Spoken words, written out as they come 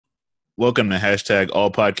Welcome to hashtag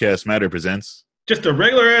All Podcasts Matter presents. Just a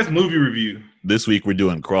regular ass movie review. This week we're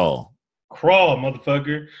doing Crawl. Crawl,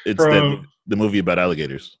 motherfucker. It's the movie about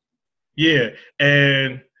alligators. Yeah,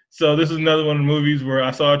 and so this is another one of the movies where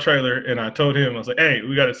I saw a trailer and I told him, I was like, hey,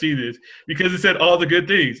 we got to see this because it said all the good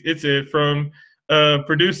things. It said from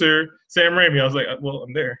producer Sam Raimi. I was like, well,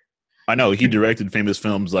 I'm there. I know, he directed famous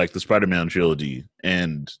films like the Spider-Man trilogy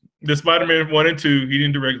and the Spider-Man 1 and 2. He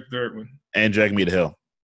didn't direct the third one. And Drag Me to Hell.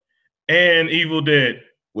 And Evil Dead.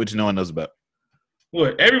 Which no one knows about.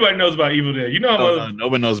 What? Everybody knows about Evil Dead. You know, no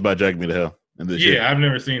one knows about Drag Me to Hell. Yeah, I've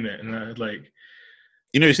never seen that. And I was like,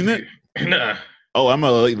 you never seen that? Nah. Oh, I'm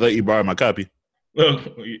going to let you borrow my copy. Well,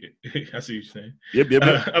 I see what you're saying. Yep.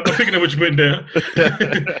 I'm picking up what you're putting down.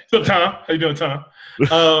 So, Tom, how you doing, Tom?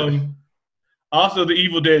 Also, the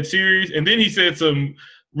Evil Dead series. And then he said some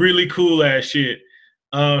really cool-ass shit.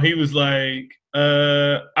 He was like,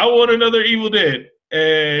 I want another Evil Dead.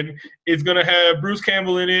 And it's going to have Bruce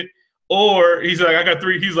Campbell in it. Or he's like, I got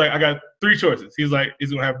three choices. He's like,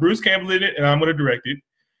 it's going to have Bruce Campbell in it, and I'm going to direct it.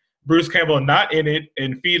 Bruce Campbell not in it,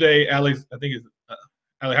 and Fede Alejandro,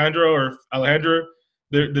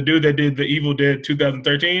 the dude that did the Evil Dead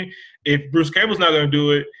 2013. If Bruce Campbell's not going to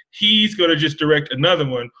do it, he's going to just direct another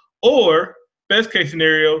one. Or, best case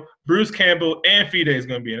scenario, Bruce Campbell and Fede is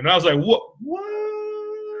going to be in it. And I was like, what?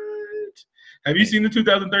 Have you seen the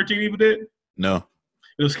 2013 Evil Dead? No.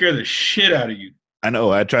 It'll scare the shit out of you. I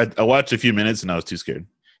know. I watched a few minutes and I was too scared.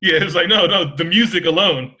 Yeah, it's like, no, the music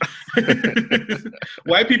alone.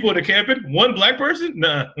 White people in the camping, one black person?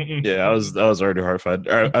 Nah. Mm-mm. Yeah, I was already horrified.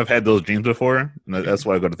 I've had those dreams before, and that's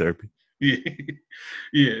why I go to therapy.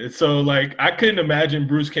 Yeah. So, like, I couldn't imagine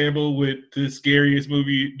Bruce Campbell with the scariest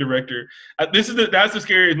movie director. That's the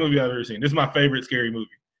scariest movie I've ever seen. This is my favorite scary movie.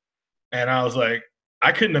 And I was like,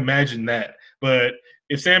 I couldn't imagine that. But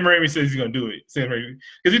if Sam Raimi says he's going to do it, Sam Raimi,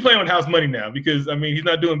 because he's playing with house money now, because, I mean, he's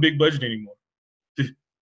not doing big budget anymore.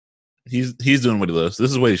 He's doing what he loves.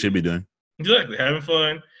 This is what he should be doing. Exactly, having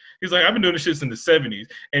fun. He's like, I've been doing this shit since the 70s,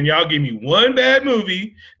 and y'all give me one bad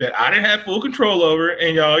movie that I didn't have full control over,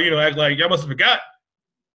 and y'all, act like y'all must have forgot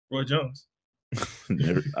Roy Jones.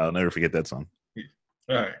 I'll never forget that song. Yeah.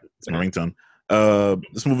 All right. It's my ringtone.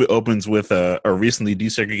 This movie opens with a recently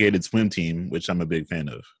desegregated swim team, which I'm a big fan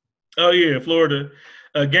of. Oh, yeah, Florida.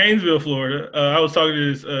 Gainesville, Florida. I was talking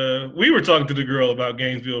to this. We were talking to the girl about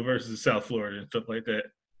Gainesville versus South Florida and stuff like that.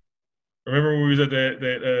 Remember when we was at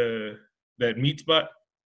that meat spot?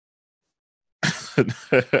 I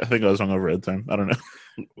think I was hungover at the time. I don't know.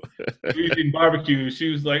 We was eating barbecue. She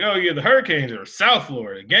was like, "Oh yeah, the Hurricanes are South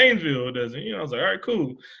Florida. Gainesville doesn't." I was like, "All right,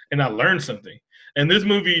 cool." And I learned something. And this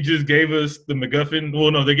movie just gave us the MacGuffin.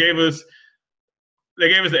 Well, no, they gave us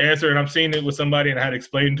the answer. And I'm seeing it with somebody, and I had to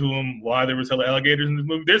explain to them why there was hella alligators in this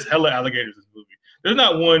movie. There's hella alligators in this movie. There's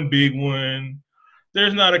not one big one.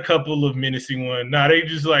 There's not a couple of menacing ones. Nah, they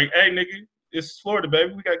just like, hey, nigga, it's Florida,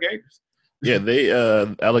 baby. We got gators. Yeah, they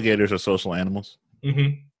alligators are social animals.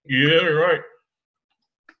 Mm-hmm. Yeah, right.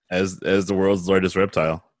 As the world's largest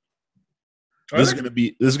reptile. This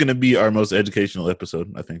is gonna be our most educational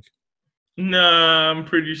episode, I think. Nah, I'm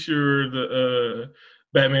pretty sure the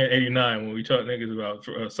Batman '89 when we taught niggas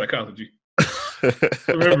about psychology.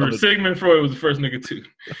 Remember, Sigmund Freud was the first nigga too.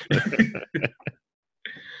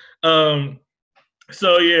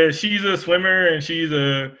 So yeah, she's a swimmer, and she's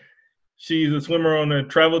a swimmer on a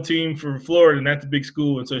travel team for Florida, and that's a big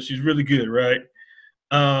school, and so she's really good, right?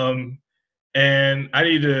 And I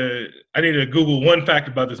need to Google one fact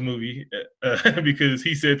about this movie because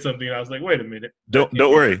he said something, and I was like, wait a minute. Don't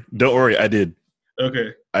worry, I did.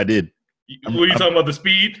 Okay, I did. Were you talking about the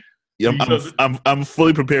speed? Yeah, I'm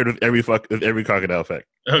fully prepared with every crocodile fact.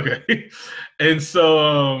 Okay, and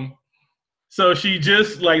so. So she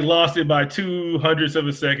just like lost it by 0.02 of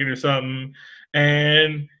a second or something,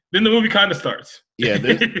 and then the movie kind of starts. Yeah,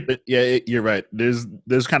 you're right. There's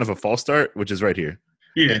kind of a false start, which is right here.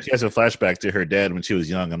 Yeah, and she has a flashback to her dad when she was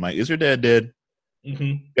young. I'm like, is her dad dead?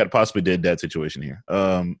 Mm-hmm. Got a possibly dead dad situation here.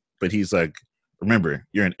 But he's like, remember,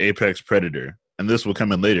 you're an apex predator, and this will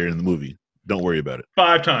come in later in the movie. Don't worry about it.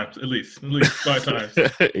 5 times, at least 5 times.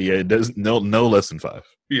 Yeah, it does no less than 5.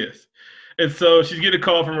 Yes. And so she's getting a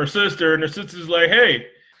call from her sister, and her sister's like, hey,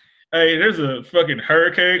 there's a fucking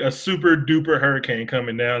hurricane, a super duper hurricane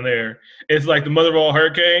coming down there. It's like the mother of all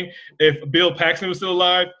hurricane. If Bill Paxton was still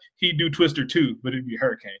alive, he'd do Twister 2, but it'd be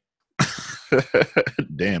Hurricane.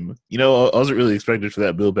 Damn. I wasn't really expected for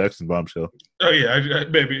that Bill Paxton bombshell. Oh, yeah,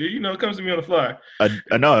 baby. It comes to me on the fly.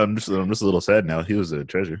 I know. I'm just a little sad now. He was a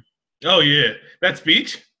treasure. Oh, yeah. That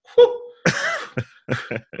speech? Whew.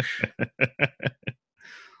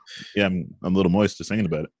 Yeah, I'm a little moist just thinking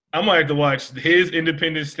about it. I'm gonna have to watch his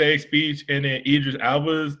Independence Day speech and then Idris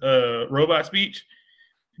Elba's robot speech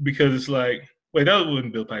because it's like, wait, that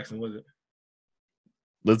wasn't Bill Paxton, was it?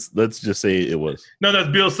 Let's just say it was. No, that's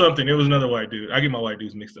Bill something. It was another white dude. I get my white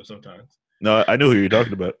dudes mixed up sometimes. No, I know who you're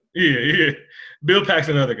talking about. Yeah. Bill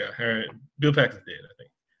Paxton, another guy. All right, Bill Paxton's dead. I think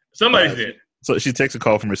somebody's dead. So she takes a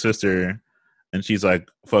call from her sister, and she's like,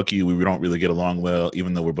 "Fuck you. We don't really get along well,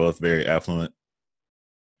 even though we're both very affluent."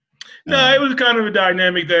 No, it was kind of a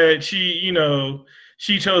dynamic that she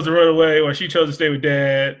chose to run away or she chose to stay with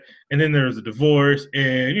dad, and then there was a divorce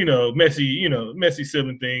and messy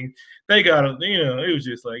sibling thing. They got it was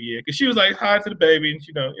just like because she was like hi to the baby and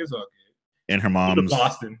it's all good. And her mom's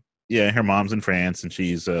Boston. Yeah, her mom's in France, and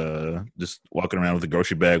she's just walking around with a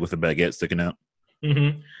grocery bag with a baguette sticking out.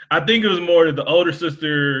 Mm-hmm. I think it was more that the older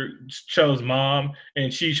sister chose mom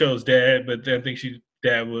and she chose dad, but I think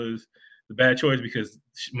dad was the bad choice because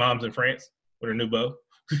mom's in France with her new beau.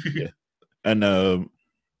 Yeah, and I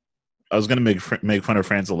was gonna make fun of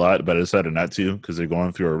France a lot, but I decided not to because they're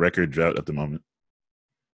going through a record drought at the moment.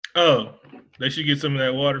 Oh, they should get some of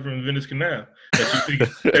that water from the Venice Canal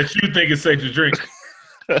that you think is safe to drink.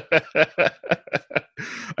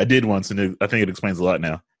 I did once, and I think it explains a lot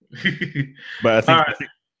now. But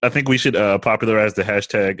I think we should popularize the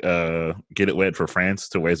hashtag "Get It Wet for France"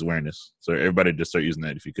 to raise awareness. So everybody just start using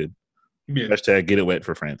that if you could. Yeah. Hashtag "Get It Wet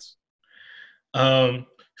for France."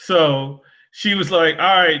 So she was like,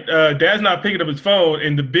 "All right, Dad's not picking up his phone,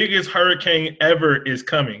 and the biggest hurricane ever is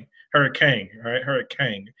coming. Hurricane, right?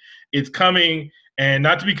 Hurricane. It's coming." And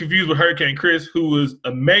not to be confused with Hurricane Chris, who was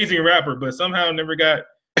amazing rapper, but somehow never got,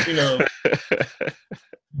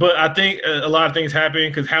 But I think a lot of things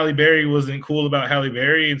happened because Halle Berry wasn't cool about Halle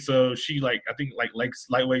Berry, and so she I think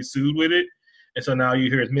lightweight sued with it, and so now you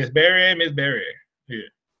hear it's Miss Berry, yeah,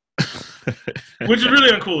 which is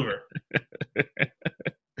really uncool of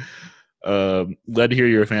her. Glad to hear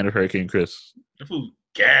you're a fan of Hurricane Chris. The fool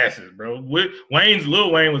gasses, bro. Lil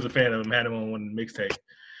Wayne was a fan of him, had him on one mixtape,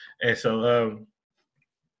 and so.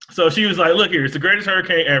 So she was like, look here, it's the greatest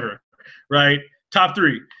hurricane ever, right? Top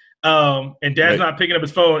 3. And Dad's not picking up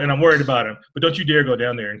his phone, and I'm worried about him. But don't you dare go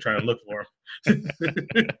down there and try to look for him.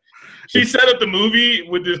 She set up the movie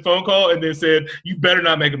with this phone call and then said, you better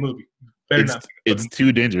not make a movie. It's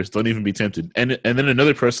too dangerous. Don't even be tempted. And then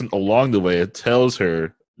another person along the way tells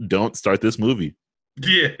her, don't start this movie.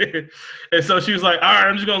 Yeah. And so she was like, all right,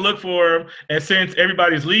 I'm just going to look for him. And since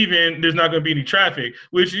everybody's leaving, there's not going to be any traffic,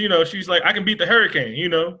 which, she's like, I can beat the hurricane,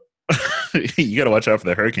 You got to watch out for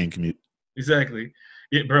the hurricane commute. Exactly.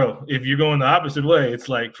 Yeah, bro, if you're going the opposite way, it's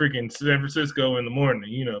like freaking San Francisco in the morning.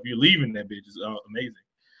 If you're leaving that bitch, it's amazing.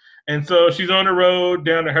 And so she's on the road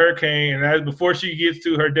down the hurricane. And before she gets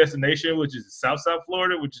to her destination, which is South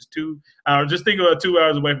Florida, which is 2 hours, just think about 2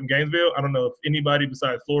 hours away from Gainesville. I don't know if anybody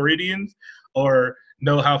besides Floridians or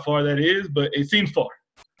know how far that is, but it seems far.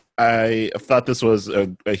 I thought this was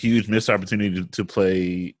a huge missed opportunity to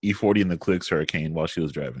play E40 in the Clicks Hurricane while she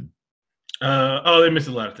was driving. They missed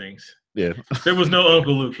a lot of things. Yeah. There was no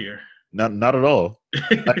Uncle Luke here. Not at all.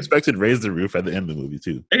 I expected Raise the Roof at the end of the movie,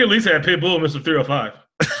 too. They could at least have Pitbull and Mr. 305.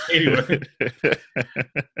 Anyway.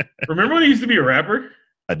 Remember when he used to be a rapper?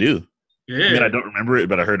 I do. Yeah. I mean, I don't remember it,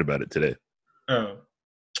 but I heard about it today. Oh.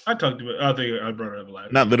 I talked about it. I think I brought it up a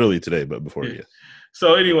lot. Not literally today, but before, yes.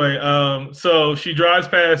 So anyway, so she drives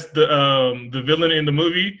past the villain in the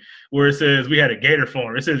movie where it says we had a gator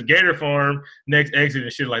farm. It says Gator Farm, next exit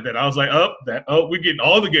and shit like that. I was like, we're getting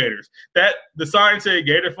all the gators. The sign said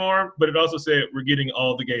Gator Farm, but it also said we're getting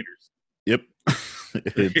all the gators. Yep.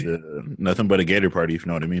 It's nothing but a gator party, if you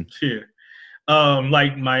know what I mean. Yeah.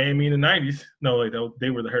 Like Miami in the 90s. No, like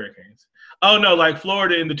they were the Hurricanes. Oh no, like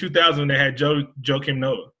Florida in the 2000s, they had Joakim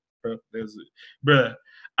Noah. Bruh,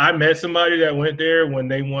 I met somebody that went there when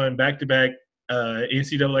they won back-to-back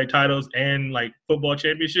NCAA titles and like football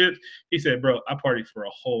championships. He said, bro, I partied for a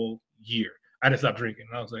whole year. I just stopped drinking.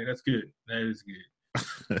 I was like, that's good. That is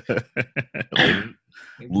good.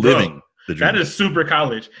 Living. Bro, that is super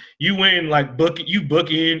college. You win book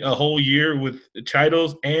in a whole year with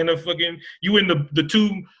titles and you win the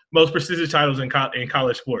 2 most prestigious titles in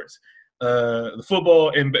college sports. The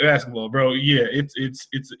football and basketball, bro. Yeah, it's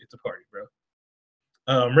a party, bro.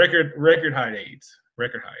 Record high AIDS.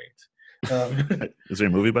 Is there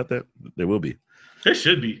a movie about that? There will be. There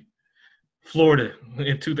should be. Florida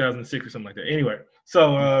in 2006 or something like that. Anyway,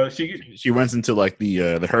 so she runs into like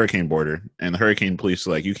the hurricane border, and the hurricane police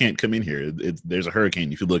are like, you can't come in here. There's a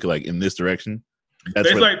hurricane. If you look in this direction, this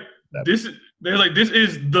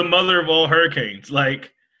is the mother of all hurricanes.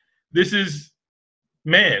 Like, this is.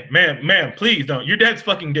 Man, please don't. Your dad's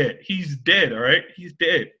fucking dead. He's dead, all right? He's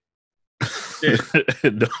dead. Yeah.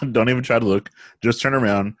 Don't even try to look. Just turn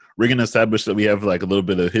around. We're gonna establish that we have like a little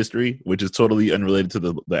bit of history, which is totally unrelated to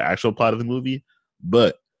the actual plot of the movie.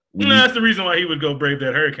 But That's the reason why he would go brave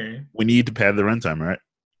that hurricane. We need to pad the runtime, right?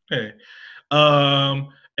 Hey.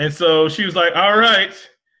 And so she was like, all right,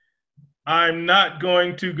 I'm not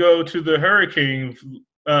going to go to the hurricane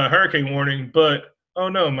warning, but oh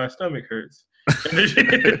no, my stomach hurts. And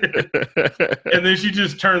then she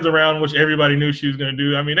just turns around, which everybody knew she was going to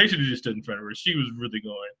do. I mean, they should have just stood in front of her. She was really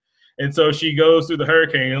going. And so she goes through the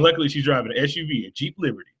hurricane, and luckily she's driving an SUV, a Jeep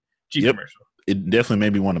Liberty, Jeep commercial. It definitely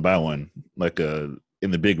made me want to buy one, like in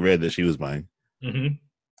the big red that she was buying. Mm-hmm.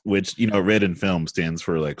 Which, red in film stands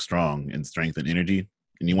for like strong and strength and energy.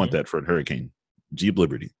 And you want that for a hurricane. Jeep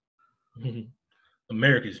Liberty. Mm-hmm.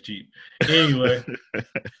 America's Jeep. Anyway,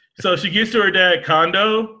 so she gets to her dad's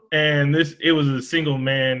condo, and it was a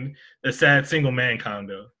sad single man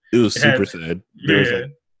condo. It was super sad.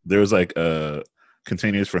 There was like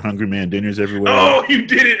containers for Hungry Man dinners everywhere. Oh, you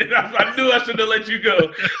did it! I knew I should have let you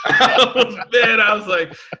go. I was mad. I was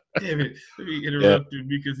like, damn it! Let me interrupt him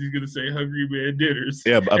because he's gonna say Hungry Man dinners.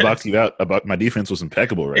 Yeah, I boxed you out. My defense was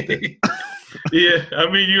impeccable right there. Yeah,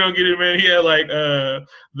 I mean, you don't get it, man. He had like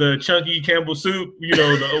the chunky Campbell soup,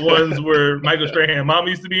 the ones where Michael Strahan mom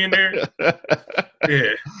used to be in there. Yeah.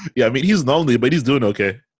 Yeah, I mean, he's lonely, but he's doing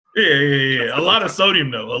okay. Yeah. A lot of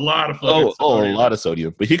sodium, though. A lot of fucking sodium. A lot of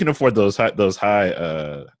sodium. But he can afford those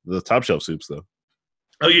the top shelf soups, though.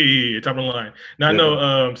 Oh, yeah. Top of the line. Not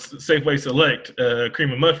no Safeway Select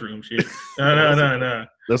cream and mushroom shit. No.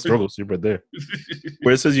 That's struggle soup right there.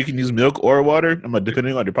 Where it says you can use milk or water,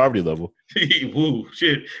 depending on your poverty level. Woo,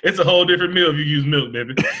 shit. It's a whole different meal if you use milk,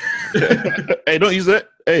 baby. Hey, don't use that.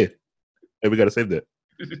 Hey, we got to save that.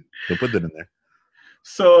 Don't put that in there.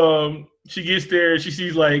 So she gets there. She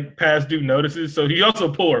sees like past due notices. So he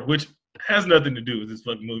also poor, which has nothing to do with this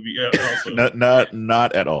fucking movie. Also.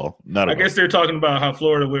 not at all. I guess they're talking about how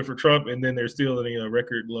Florida went for Trump, and then they're still in a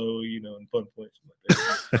record low, in fun points.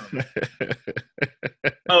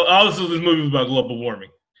 Also, this movie was about global warming.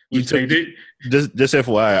 Which they did. Just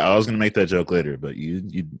FYI, I was gonna make that joke later, but you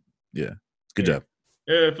good job.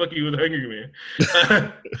 Yeah, fuck you with Hungry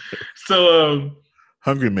Man. So.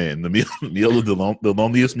 Hungry Man, the meal of the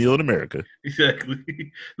loneliest meal in America. Exactly. There's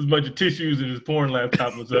a bunch of tissues and his porn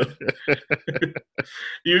laptop was up.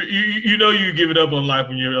 You give it up on life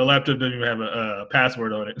when your laptop doesn't even have a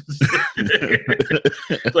password on it.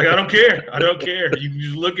 It's like I don't care. You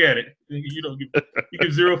just look at it. You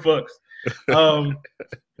give zero fucks.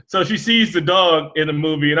 So she sees the dog in the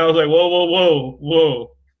movie, and I was like,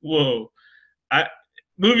 whoa.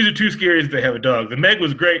 Movies are too scary if they have a dog. The Meg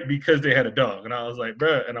was great because they had a dog. And I was like,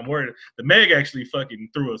 bruh, and I'm worried. The Meg actually fucking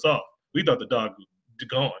threw us off. We thought the dog was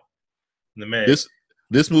gone. The Meg.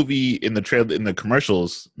 This movie in the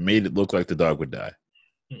commercials made it look like the dog would die.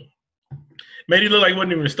 Made it look like it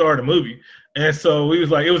wasn't even the star of the movie. And so we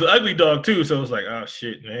was like, it was an ugly dog too. So it was like, oh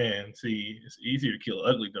shit, man. See, it's easier to kill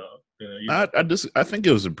an ugly dog. I think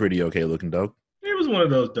it was a pretty okay looking dog. It was one of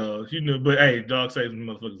those dogs, but hey, dog saves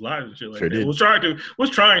motherfuckers' lives and shit like that. Did. Was trying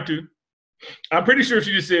to. I'm pretty sure if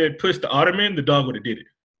she just said push the ottoman, the dog would have did it.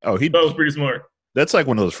 Oh, that was pretty smart. That's like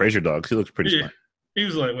one of those Fraser dogs. He looks pretty smart. He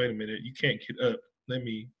was like, wait a minute, you can't get up. Let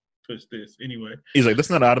me push this. Anyway. He's like, that's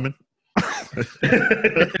not ottoman.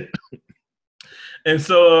 And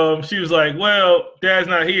so she was like, well, Dad's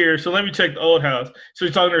not here, so let me check the old house. So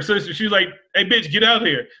she's talking to her sister. She was like, hey, bitch, get out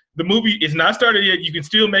here. The movie is not started yet. You can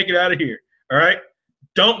still make it out of here. All right?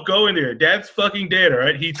 Don't go in there. Dad's fucking dead, all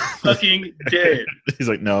right? He's fucking dead. He's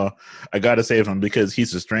like, no, I got to save him because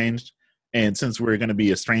he's estranged. And since we're going to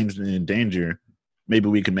be estranged and in danger, maybe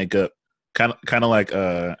we can make up kind of like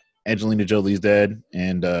Angelina Jolie's dad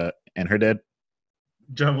and her dad.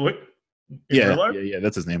 John Voight? Yeah,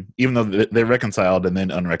 that's his name. Even though they're reconciled and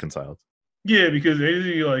then unreconciled. Yeah, because is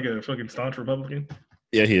he like a fucking staunch Republican?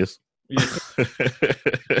 Yeah, he is. Yeah.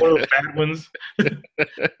 One of the bad ones.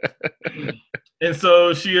 And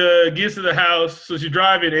so she gets to the house. So she's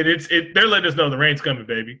driving, and they're letting us know the rain's coming,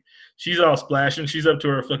 baby. She's all splashing. She's up to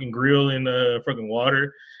her fucking grill in fucking water.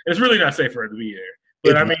 And it's really not safe for her to be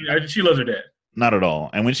there. But she loves her dad. Not at all.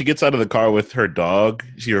 And when she gets out of the car with her dog,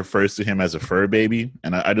 she refers to him as a fur baby.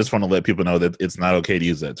 And I just want to let people know that it's not okay to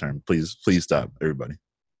use that term. Please stop, everybody.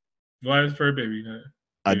 Why is fur baby?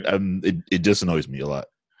 It just annoys me a lot.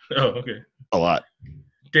 Oh, okay. A lot.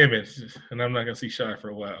 Damn it! And I'm not gonna see Shy for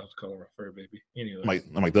a while. I was calling her a fur baby. Anyway,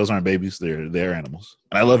 I'm like, those aren't babies. They're animals,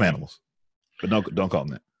 and I love animals, but don't call them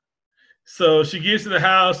that. So she gets to the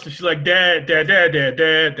house and she's like, Dad,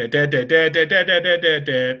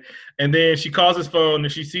 and then she calls his phone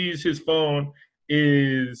and she sees his phone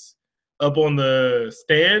is up on the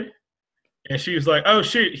stand, And she was like, "Oh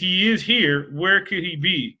shit, he is here. Where could he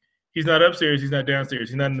be? He's not upstairs. He's not downstairs.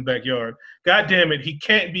 He's not in the backyard. God damn it, he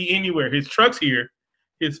can't be anywhere. His truck's here.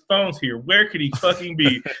 His phone's here. Where could he fucking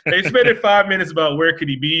be?" They spent 5 minutes about where could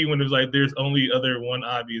he be when it was like there's only one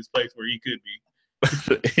obvious place where he could be.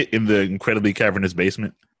 In the incredibly cavernous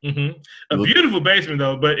basement. Mm-hmm. A beautiful basement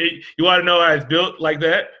though, but you want to know how it's built like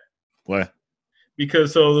that? Why?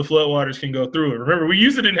 Because so the floodwaters can go through it. Remember, we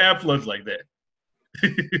used to didn't have floods like that.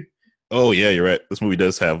 Oh yeah, you're right. This movie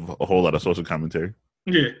does have a whole lot of social commentary.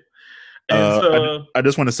 Yeah. And so, I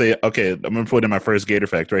just want to say, okay, I'm gonna put in my first Gator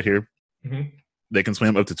fact right here. Mm-hmm. They can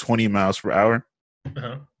swim up to 20 miles per hour.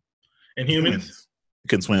 Uh-huh. And humans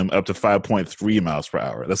can swim up to 5.3 miles per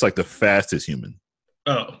hour. That's like the fastest human.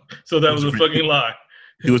 Oh, so that was a fucking lie.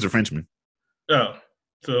 He was a Frenchman. Oh,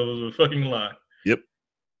 so it was a fucking lie. Yep.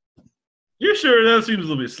 You sure that seems a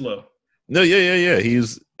little bit slow? No, yeah.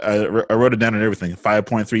 I wrote it down and everything.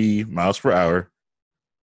 5.3 miles per hour.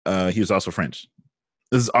 He was also French.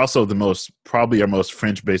 This is also probably our most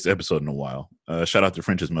French-based episode in a while. Shout out to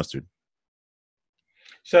French's Mustard.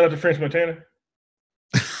 Shout out to French Montana.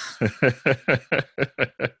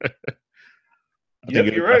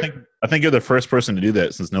 You're right. I think you're the first person to do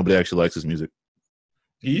that since nobody actually likes his music.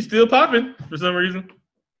 He's still popping for some reason.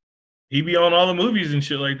 He be on all the movies and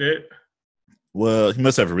shit like that. Well, he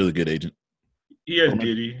must have a really good agent. He has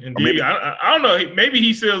Diddy. And Diddy, I don't know. Maybe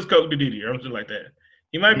he sells coke to Diddy or something like that.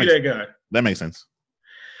 He might be that guy. That makes sense.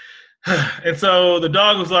 And so the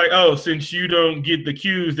dog was like, "Oh, since you don't get the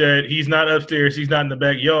cues that he's not upstairs, he's not in the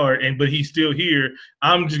backyard, but he's still here,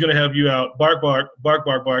 I'm just gonna help you out. Bark, bark, bark,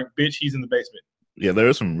 bark, bark. Bitch, he's in the basement." Yeah, there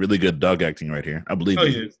was some really good dog acting right here. I believe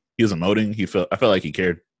he was emoting. I felt like he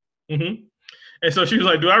cared. Mm-hmm. And so she was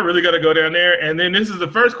like, "Do I really got to go down there?" And then this is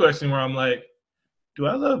the first question where I'm like, "Do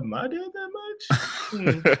I love my dad that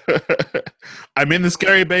much?" I'm in the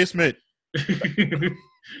scary basement.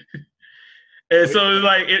 And so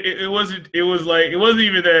like it wasn't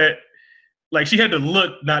even that, like, she had to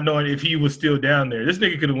look not knowing if he was still down there. This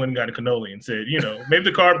nigga could have went and got a cannoli and said, maybe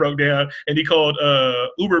the car broke down and he called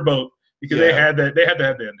Uber boat because they had to have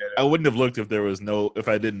that. I wouldn't have looked if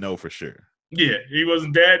I didn't know for sure. Yeah, he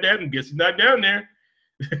wasn't dad, and guess he's not down there.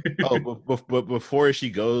 But before she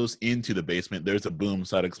goes into the basement, there's a boom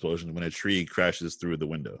side explosion when a tree crashes through the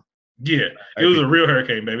window. Yeah, it was a real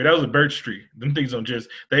hurricane, baby. That was a birch tree. Them things don't just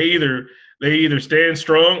they either stand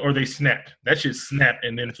strong or they snapped. That shit snapped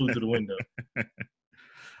and then flew through the window.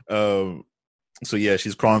 So yeah,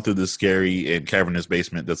 she's crawling through this scary and cavernous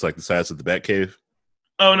basement that's like the size of the Batcave.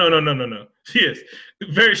 Oh no. Yes,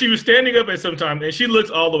 she was standing up at some time, and she looks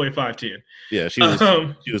all the way 5'10". Yeah, she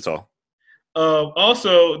was tall.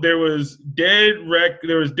 Also, there was dead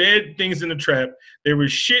things in the trap. There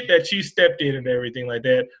was shit that she stepped in and everything like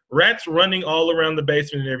that. Rats running all around the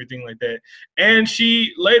basement and everything like that. And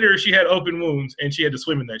she had open wounds and she had to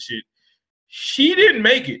swim in that shit. She didn't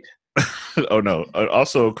make it. Oh no.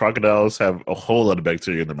 Also, crocodiles have a whole lot of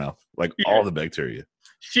bacteria in their mouth. Like all the bacteria.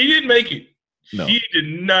 She didn't make it. No. She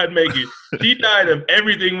did not make it. She died of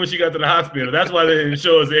everything when she got to the hospital. That's why they didn't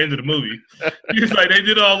show us the end of the movie. It's like they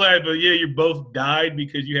did all that, but yeah, you both died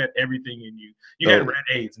because you had everything in you. You had rat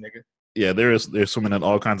AIDS, nigga. Yeah, they're swimming in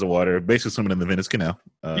all kinds of water, basically swimming in the Venice Canal.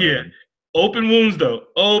 Yeah, open wounds though.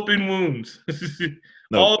 Open wounds.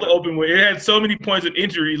 All the open wounds. It had so many points of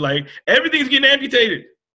injury. Like everything's getting amputated.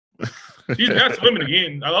 She's not swimming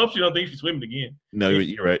again. I hope she don't think she's swimming again. No,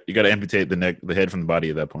 you're right. You got to amputate the head from the body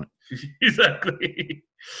at that point. Exactly.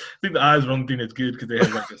 I think the eyes are the only thing that's good because they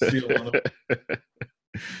have like a seal on them.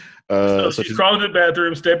 So she's crawling to the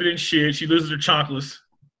bathroom, stepping in shit. She loses her chocolates.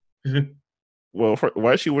 Well,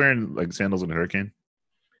 why is she wearing like sandals in a hurricane?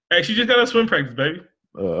 Hey, she just got a swim practice, baby.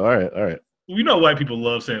 All right. We know white people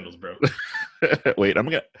love sandals, bro. Wait, I'm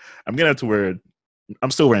gonna have to wear.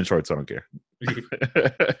 I'm still wearing shorts. I don't care.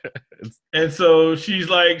 And so she's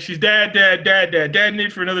dad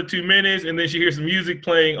it for another 2 minutes, and then she hears some music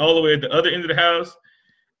playing all the way at the other end of the house,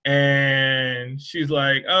 and she's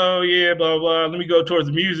like, "Oh yeah, blah blah. Let me go towards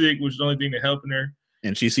the music," which is the only thing that's helping her.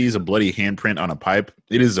 And she sees a bloody handprint on a pipe.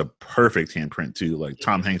 It is a perfect handprint too. Like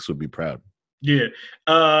Tom Hanks would be proud. Yeah.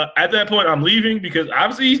 At that point, I'm leaving because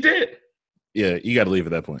obviously he's dead. Yeah, you got to leave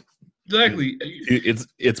at that point. Exactly.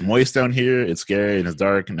 It's moist down here. It's scary and it's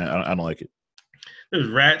dark, and I don't like it. There's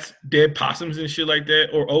rats, dead possums, and shit like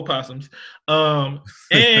that, or opossums. And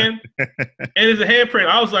it's a handprint.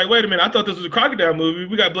 I was like, wait a minute, I thought this was a crocodile movie.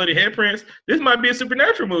 We got bloody handprints. This might be a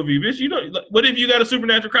supernatural movie, bitch. What if you got a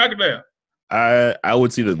supernatural crocodile? I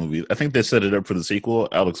would see the movie. I think they set it up for the sequel.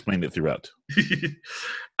 I'll explain it throughout.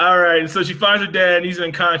 All right. So she finds her dad and he's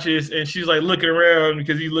unconscious and she's like looking around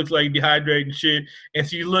because he looks like dehydrated and shit. And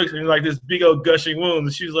she looks and like this big old gushing wound.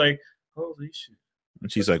 And she's like, holy shit.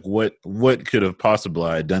 And she's like, what could have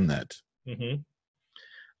possibly done that? Mm-hmm.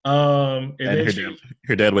 And then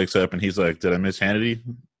her dad wakes up and he's like, did I miss Hannity?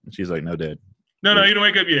 And she's like, no, Dad. No, you don't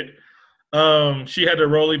wake up yet. She had to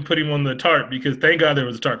roll him, put him on the tarp because thank God there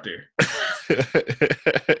was a tarp there.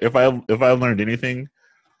 If I learned anything,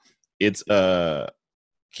 it's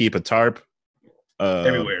keep a tarp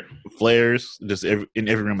everywhere, flares, just in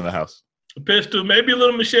every room of the house. A pistol, maybe a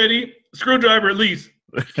little machete, screwdriver at least.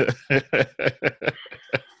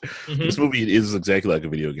 This movie is exactly like a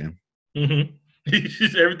video game. Mm-hmm.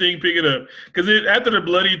 Just everything pick it up because after the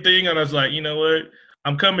bloody thing, and I was like, you know what?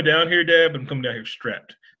 I'm coming down here, Dad, but I'm coming down here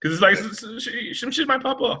strapped because it's like some shit might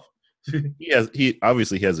pop off. He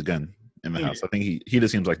obviously has a gun in the house. I think he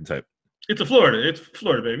just seems like the type. It's Florida,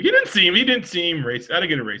 baby. He didn't seem racist. I didn't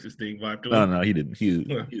get a racist thing vibe to him. No, he didn't.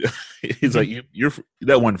 He's like you're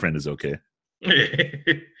that one friend is okay.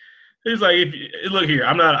 He's like, look here,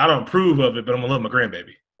 I don't approve of it, but I'm gonna love my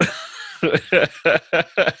grandbaby.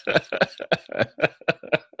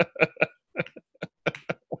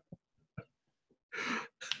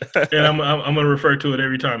 And I'm gonna refer to it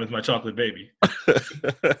every time as my chocolate baby.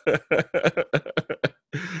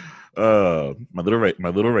 My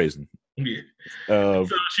little raisin. Yeah. So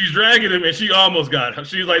she's dragging him, and she almost got him.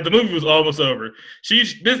 She's like, the movie was almost over. She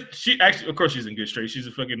actually, of course, she's in good shape. She's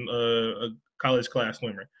a fucking a college class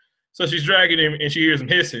swimmer. So she's dragging him, and she hears him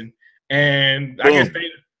hissing, and boom. I guess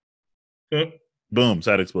boom,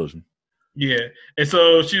 side explosion. Yeah, and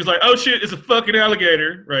so she was like, "Oh shit, it's a fucking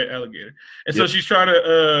alligator, right? Alligator." And so she's trying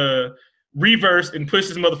to reverse and push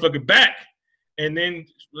this motherfucker back, and then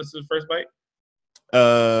what's the first bite?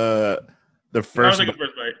 The first. I don't think the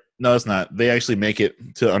first bite. No, it's not. They actually make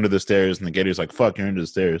it to under the stairs, and the gator's like, "Fuck, you're under the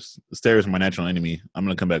stairs. The stairs are my natural enemy. I'm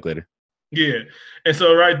gonna come back later." Yeah, and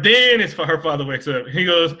so right then, her father wakes up. He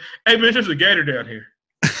goes, "Hey, bitch, there's a gator down here."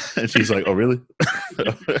 And she's like, "Oh, really?"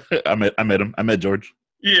 I met him. I met George.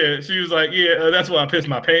 Yeah, she was like, "Yeah, that's why I pissed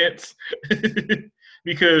my pants."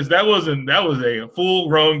 Because that was a full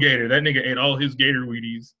grown gator. That nigga ate all his gator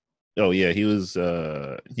Wheaties. Oh yeah, he was.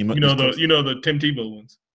 The Tim Tebow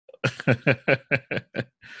ones.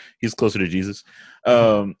 He's closer to Jesus.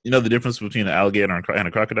 You know the difference between an alligator and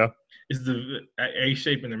a crocodile? Is the A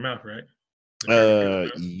shape in their mouth, right?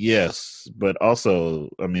 Yes, but also,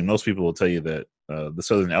 I mean, most people will tell you that the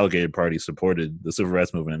Southern Alligator Party supported the Civil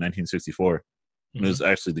Rights Movement in 1964. Mm-hmm. It was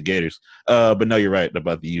actually the Gators. But no, you're right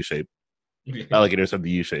about the U shape. Alligators have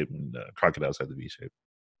the U shape, and crocodiles have the V shape.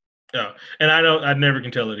 Oh, and I know I never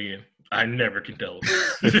can tell it again. I never can tell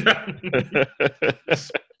them.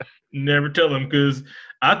 Never tell them because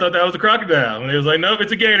I thought that was a crocodile. And they was like, nope,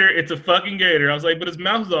 it's a gator. It's a fucking gator. I was like, but his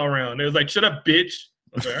mouth's all around. They was like, shut up, bitch.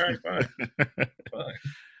 I was like, all right,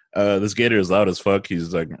 fine. This gator is loud as fuck.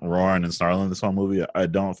 He's like roaring and snarling this whole movie. I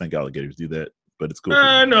don't think alligators do that, but it's cool.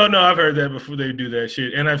 No, I've heard that before they do that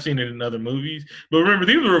shit. And I've seen it in other movies. But remember,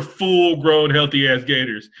 these were full-grown, healthy-ass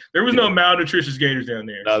gators. There was no malnutritious gators down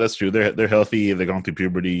there. No, that's true. They're healthy. They're going through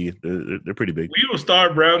puberty. They're pretty big. We will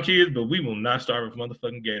starve brown kids, but we will not starve a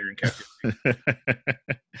motherfucking gator in captivity.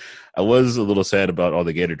 I was a little sad about all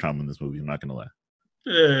the gator trauma in this movie. I'm not going to lie.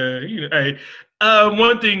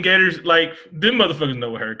 One thing gators, like, them motherfuckers know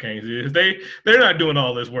what hurricanes is. They're not doing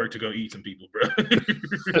all this work to go eat some people, bro.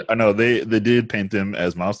 I know they did paint them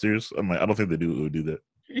as monsters. I'm like, I don't think they would do that.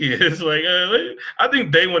 Yeah, it's like I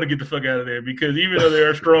think they want to get the fuck out of there because even though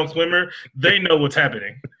they're a strong swimmer, they know what's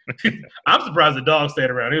happening. I'm surprised the dog stayed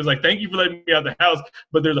around. He was like, "Thank you for letting me out of the house,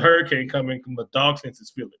 but there's a hurricane coming." From the dog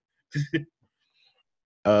senses feel it.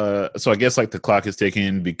 So I guess like the clock is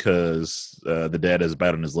ticking because the dad has a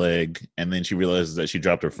bite on his leg, and then she realizes that she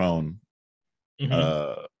dropped her phone in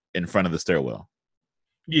front of the stairwell.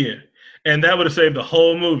 Yeah, and that would have saved the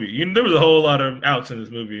whole movie. There was a whole lot of outs in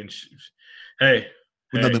this movie, and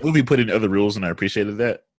the movie put in other rules, and I appreciated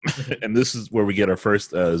that. And this is where we get our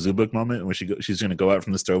first Zubik moment when she's going to go out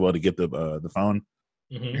from the stairwell to get the phone.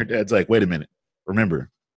 Mm-hmm. Her dad's like, "Wait a minute!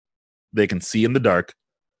 Remember, they can see in the dark."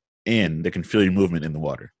 And they can feel your movement in the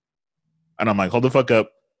water. And I'm like, hold the fuck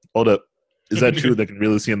up. Hold up. Is that true? They can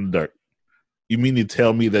really see in the dark. You mean to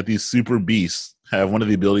tell me that these super beasts have one of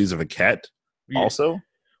the abilities of a cat also?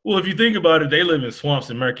 Well, if you think about it, they live in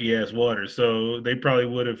swamps and murky-ass water, so they probably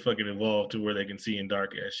would have fucking evolved to where they can see in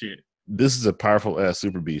dark-ass shit. This is a powerful-ass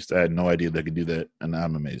super beast. I had no idea they could do that, and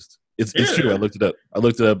I'm amazed. It's true. I looked it up. I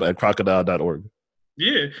looked it up at crocodile.org.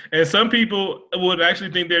 Yeah, and some people would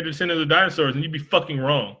actually think they're descendants of dinosaurs, and you'd be fucking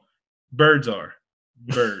wrong. Birds are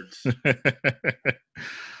birds.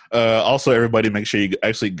 Also, everybody make sure you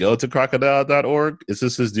actually go to crocodile.org. It's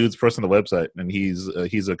just this dude's personal website, and he's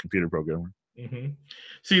a computer programmer. Mm-hmm.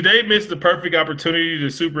 See, they missed the perfect opportunity to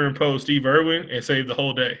superimpose Steve Irwin and save the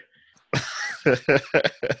whole day.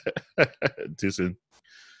 Too soon.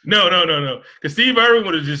 No. Because Steve Irwin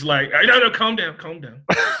would have just like, no, calm down.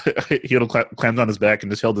 He would have clammed on his back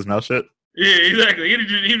and just held his mouth shut. Yeah, exactly.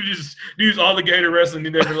 He'd just use all the Gator wrestling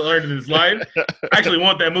he never learned in his life. I actually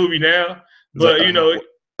want that movie now, but like, you know.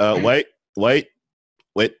 Wait a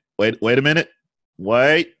minute.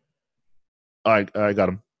 Wait. All right, I got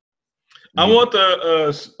him. I want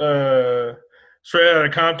the Straight Outta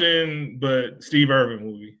Compton, but Steve Irwin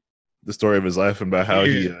movie. The story of his life and about how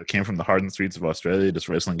he came from the hardened streets of Australia, just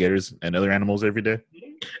wrestling gators and other animals every day.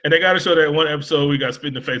 And they got to show that one episode we got spit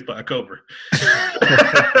in the face by a cobra.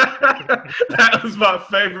 That was my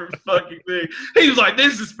favorite fucking thing. He was like,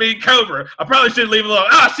 "This is Speed Cobra. I probably shouldn't leave it alone."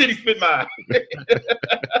 Ah, shit, he spit mine.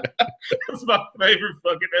 That's my favorite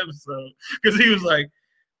fucking episode because he was like,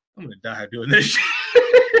 "I'm gonna die doing this shit."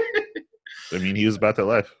 I mean, he was about that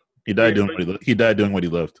life. He died doing what he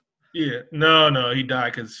loved. Yeah, no, he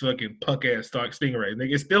died because fucking punk ass Stingray.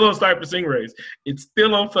 Nigga, it's still on site for Stingrays. It's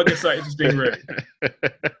still on fucking site for Stingray.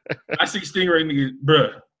 I see Stingray, nigga,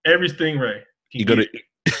 bruh. Every Stingray. You go to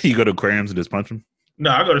aquariums and just punch them.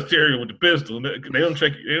 No, I go to stereo with the pistol. They don't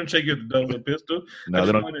check you. They don't check you at the dome with a pistol. No,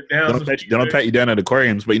 they don't pat you down at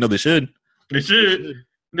aquariums, but you know they should. They should.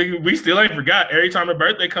 Nigga, we still ain't forgot. Every time a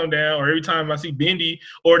birthday come down, or every time I see Bendy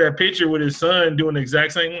or that picture with his son doing the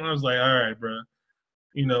exact same one, I was like, all right, bro.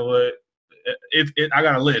 You know what? I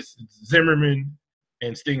got a list. It's Zimmerman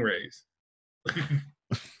and Stingrays.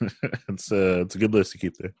 It's a good list to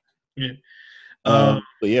keep there. Yeah.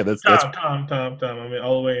 But yeah, that's Tom. I mean,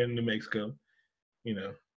 all the way in New Mexico. You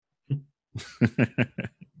know.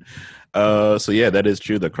 So yeah, that is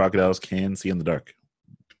true. The crocodiles can see in the dark.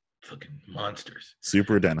 Fucking monsters.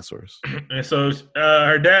 Super dinosaurs. And so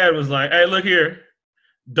her dad was like, "Hey, look here.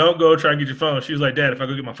 Don't go try and get your phone." She was like, "Dad, if I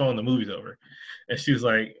go get my phone, the movie's over." And she was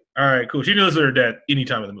like, all right, cool. She knew this was her dad any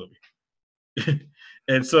time in the movie.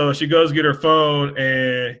 And so she goes get her phone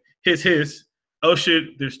and hiss. Oh,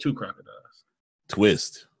 shit, there's two crocodiles.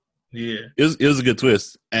 Twist. Yeah. It was a good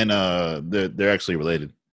twist. And they're actually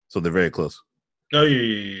related. So they're very close. Oh,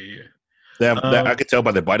 yeah. I could tell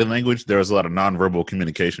by their body language, there was a lot of nonverbal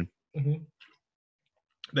communication. Mm-hmm.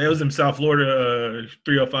 That was in South Florida,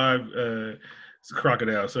 305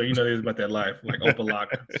 crocodile, so you know they was about that life, like Opalock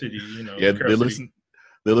City, you know. Yeah, they listen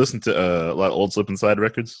to a lot of old Slip Inside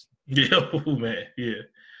records. Yeah, oh man, yeah.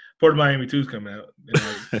 Port of Miami 2's coming out.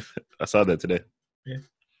 I saw that today. Yeah,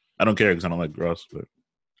 I don't care because I don't like Ross, but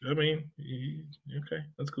I mean, okay,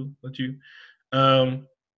 that's cool. Let you.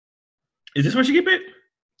 Is this where she get bit?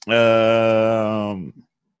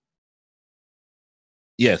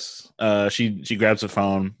 Yes. She grabs the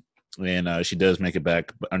phone. And she does make it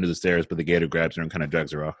back under the stairs, but the gator grabs her and kind of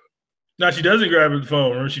drags her off. No, she doesn't grab the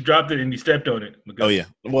phone. Remember, she dropped it and he stepped on it. Oh yeah.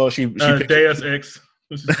 Well, she Deus Ex.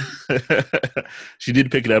 She did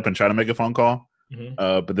pick it up and try to make a phone call, mm-hmm.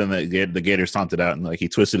 But then the gator stomped it out and like he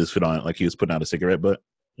twisted his foot on it like he was putting out a cigarette butt.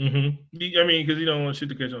 Mm-hmm. I mean, because you don't want shit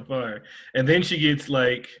to catch on fire. And then she gets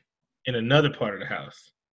like in another part of the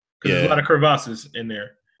house because there's a lot of crevasses in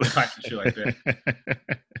there, pipes and shit like that.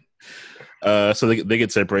 So they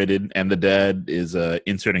get separated, and the dad is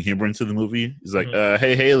inserting humor into the movie. He's like,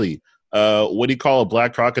 "Hey Haley, what do you call a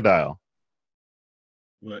black crocodile?"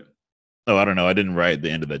 What? Oh, I don't know. I didn't write the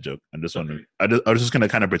end of that joke. I'm just wondering. I was just gonna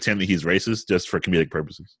kind of pretend that he's racist just for comedic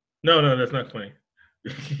purposes. No, that's not funny.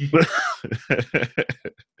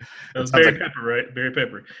 That was Barry Pepper, right? Barry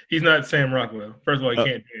Pepper. He's not Sam Rockwell. First of all, he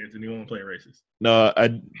can't dance, and he won't play racist. No, I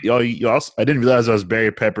didn't realize I was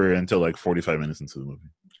Barry Pepper until like 45 minutes into the movie.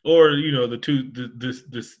 Or you know the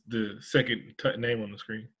second name on the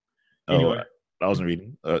screen. Anyway. I wasn't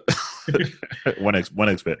reading. One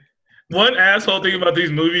expect. One asshole thing about these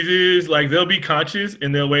movies is like they'll be conscious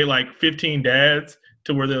and they'll wait like 15 dads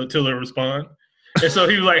till they'll respond. And so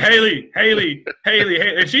he was like, Haley,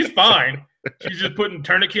 and she's fine. She's just putting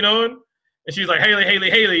tourniquet on, and she's like,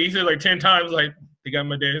 Haley. He said like 10 times, like they got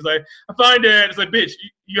my dad. He's like, I'm fine, Dad. It's like, bitch,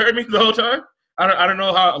 you heard me the whole time. I don't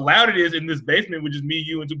know how loud it is in this basement with just me,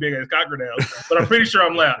 you, and two big ass crocodiles, but I'm pretty sure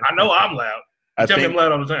I'm loud. I know I'm loud. Tell me I'm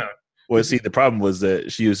loud all the time. Well, see, the problem was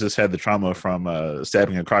that she just had the trauma from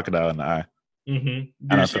stabbing a crocodile in the eye.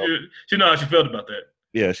 Mm-hmm. Yeah, she know how she felt about that.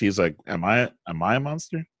 Yeah, she's like, "Am I a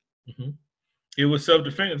monster?" Mm-hmm. It was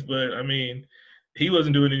self-defense, but I mean, he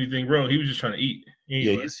wasn't doing anything wrong. He was just trying to eat.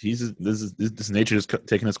 Anyway. Yeah, this nature is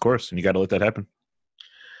taking its course, and you got to let that happen.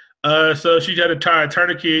 So she had to tie a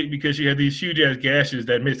tourniquet because she had these huge ass gashes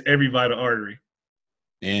that missed every vital artery.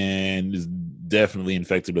 And is definitely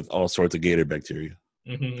infected with all sorts of gator bacteria.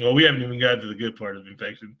 Mm-hmm. Well, we haven't even got to the good part of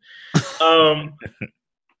infection.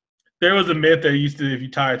 There was a myth that used to, if you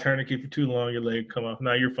tie a tourniquet for too long, your leg come off.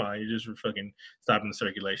 Now you're fine. You're just fucking stopping the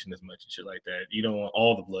circulation as much and shit like that. You don't want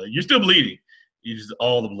all the blood. You're still bleeding. You just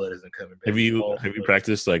all the blood isn't coming back. Have you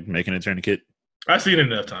practiced like making a tourniquet? I've seen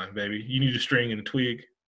it enough time, baby. You need a string and a twig.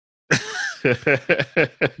 You've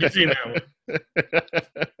seen that one.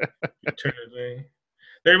 You turn the thing.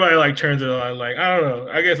 Everybody like turns it on. Like, I don't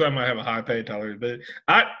know. I guess I might have a high pain tolerance, but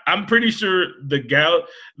I'm pretty sure the gout,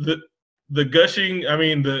 the gushing, I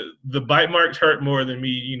mean the bite marks hurt more than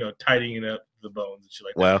me, tightening up the bones and shit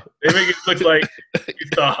like that. Wow. They make it look like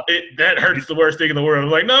that hurts the worst thing in the world.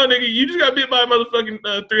 I'm like, no, nigga, you just got bit by a motherfucking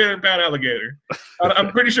 300-pound alligator.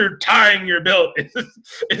 I'm pretty sure tying your belt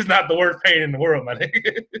is not the worst pain in the world, my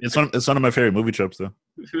nigga. It's one of my favorite movie tropes, though.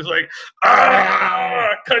 It was like,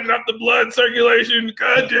 cutting up the blood circulation.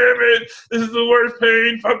 God damn it. This is the worst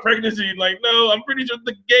pain. Fuck pregnancy. Like, no, I'm pretty sure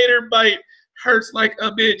the gator bite hurts like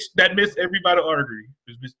a bitch that missed every vital artery.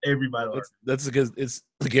 Just missed every vital artery. That's because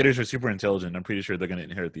the gators are super intelligent. I'm pretty sure they're going to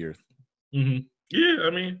inherit the earth. Mm-hmm. Yeah,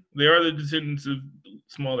 I mean, they are the descendants of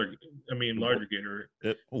larger gator.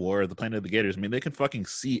 Or the planet of the gators. I mean, they can fucking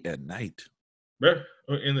see at night.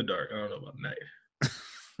 In the dark. I don't know about night.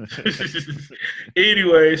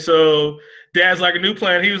 Anyway, so Dad's like a new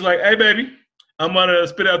plan. He was like, hey, baby, I'm going to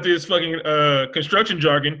spit out this fucking construction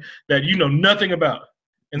jargon that you know nothing about.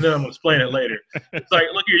 And then I'm going to explain it later. It's like,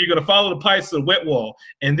 look here, you're going to follow the pipes to the wet wall.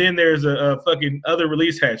 And then there's a fucking other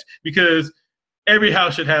release hatch. Because every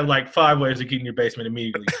house should have like 5 ways to get in your basement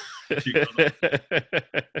immediately.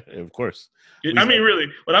 Of course. I mean, really,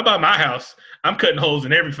 when I buy my house, I'm cutting holes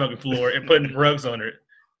in every fucking floor and putting rugs under it.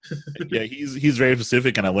 Yeah, he's very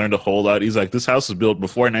specific, and I learned a whole lot. He's like, this house was built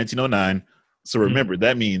before 1909. So remember,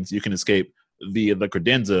 that means you can escape via the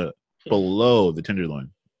credenza below the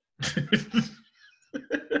tenderloin.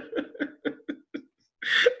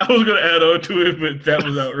 I was going to add on to it, but that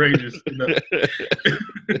was outrageous.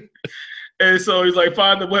 And so he's like,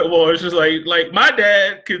 find the wet wall. It's just like my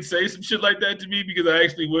dad could say some shit like that to me because I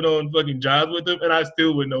actually went on fucking jobs with him, and I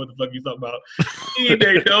still wouldn't know what the fuck he's talking about. He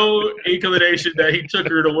made no inclination that he took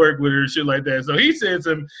her to work with her and shit like that. So he said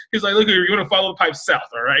he's like, look here, you're going to follow the pipe south,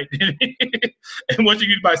 all right? And once you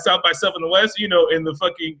get by south in the west, in the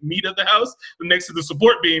fucking meat of the house, next to the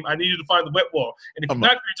support beam, I need you to find the wet wall. And if you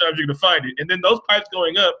knock 3 times, you're going to find it. And then those pipes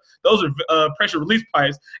going up, those are pressure release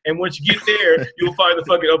pipes. And once you get there, you'll find the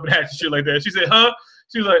fucking open hatch and shit like that. She said, huh?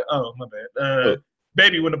 She was like, oh, my bad.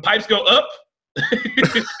 Baby, when the pipes go up,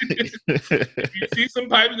 if you see some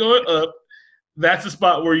pipes going up, that's the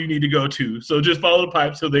spot where you need to go to. So just follow the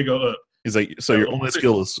pipes till they go up. He's like, so your only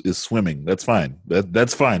skill is swimming. That's fine.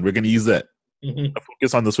 That's fine. We're going to use that. Mm-hmm.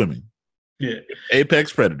 Focus on the swimming. Yeah.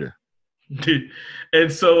 Apex predator. And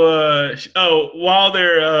so, while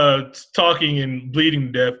they're talking and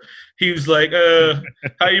bleeding to death, he was like,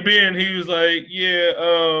 how you been? He was like, yeah,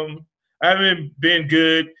 I haven't been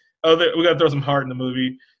good. Oh, we got to throw some heart in the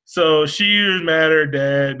movie. So she was mad at her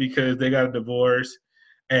dad because they got a divorce.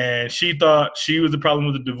 And she thought she was the problem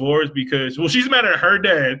with the divorce because, she's mad at her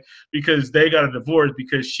dad because they got a divorce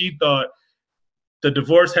because she thought the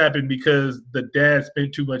divorce happened because the dad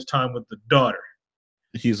spent too much time with the daughter.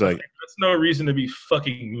 He's like, that's no reason to be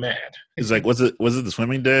fucking mad. He's like, was it the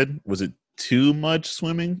swimming, Dad? Was it too much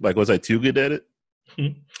swimming? Like, was I too good at it?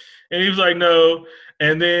 And he was like, no.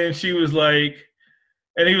 And then she was like,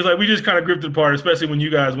 and he was like, we just kind of drifted apart, especially when you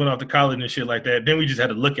guys went off to college and shit like that. Then we just had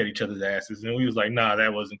to look at each other's asses. And we was like, nah,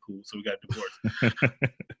 that wasn't cool. So we got divorced.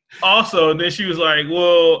 Also, then she was like,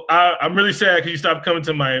 well, I'm really sad because you stopped coming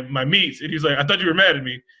to my meets. And he's like, I thought you were mad at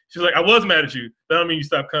me. She's like, I was mad at you. That don't mean you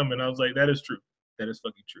stopped coming. I was like, that is true. That is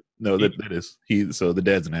fucking true. No, that is. So the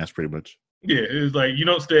dad's an ass pretty much. Yeah, it was like, you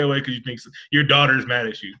don't stay away because you think your daughter's mad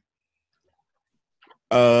at you.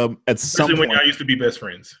 At some point, when y'all used to be best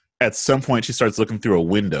friends. At some point, she starts looking through a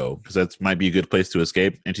window because that might be a good place to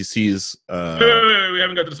escape, and she sees. Wait, we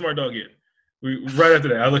haven't got to the smart dog yet. Right after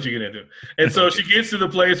that, I'll let you get into it. And so she gets to the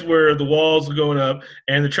place where the walls are going up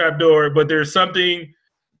and the trap door, but there's some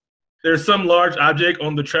large object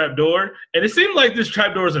on the trap door, and it seemed like this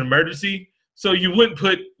trap door is an emergency, so you wouldn't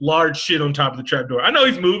put large shit on top of the trap door. I know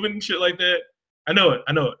he's moving and shit like that. I know it.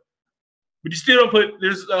 But you still don't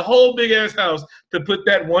there's a whole big ass house to put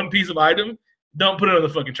that one piece of item. Don't put it on the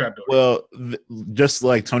fucking trapdoor. Well, just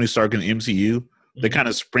like Tony Stark in the MCU, they kind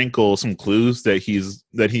of sprinkle some clues that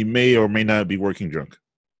he may or may not be working drunk.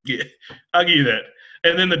 Yeah, I'll give you that.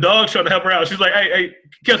 And then the dog's trying to help her out. She's like, hey,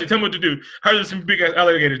 Kelsey, tell me what to do. There's some big ass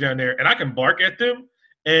alligators down there, and I can bark at them.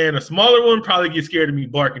 And a smaller one probably gets scared of me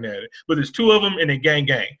barking at it. But there's two of them, and they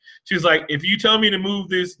gang. She's like, if you tell me to move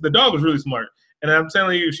this, the dog was really smart. And I'm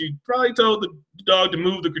telling you, she probably told the dog to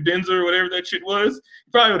move the credenza or whatever that shit was.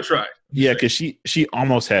 He probably would have tried. Yeah, because she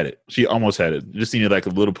almost had it. She almost had it. Just needed like a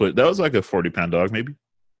little put. That was like a 40-pound dog, maybe.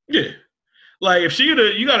 Yeah. Like if you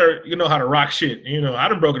gotta know how to rock shit. You know, I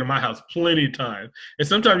done broken in my house plenty of times. And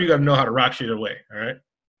sometimes you gotta know how to rock shit away. All right.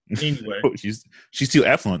 Anyway. she's too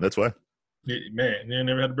affluent, that's why. Yeah, man, you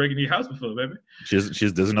never had to break into your house before, baby. She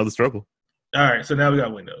just doesn't know the struggle. All right, so now we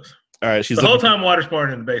got windows. All right, the whole time water's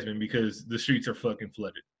pouring in the basement because the streets are fucking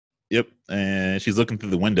flooded. Yep, and she's looking through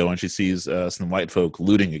the window and she sees some white folk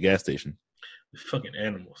looting a gas station. The fucking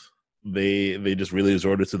animals. They just really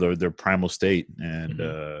resorted to their primal state, and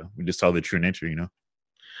we just saw their true nature, you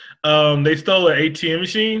know. They stole an ATM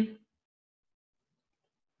machine.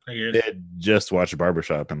 I guess. They had just watched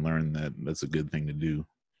Barbershop and learned that that's a good thing to do.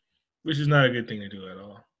 Which is not a good thing to do at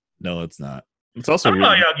all. No, it's not. It's also I don't know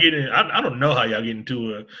how y'all get in. I don't know how y'all get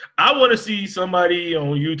into it. I want to see somebody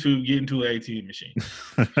on YouTube get into an ATM machine.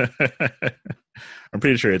 I'm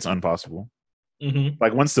pretty sure it's impossible. Mm-hmm.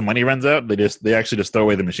 Like once the money runs out, they actually just throw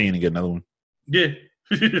away the machine and get another one. Yeah.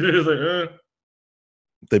 It's like,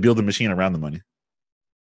 They build the machine around the money.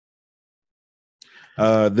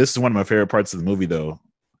 This is one of my favorite parts of the movie, though.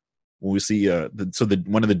 When we see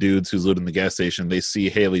one of the dudes who's looting the gas station, they see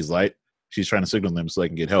Haley's light. She's trying to signal them so they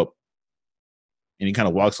can get help. And he kind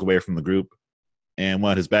of walks away from the group. And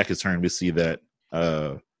when his back is turned, we see that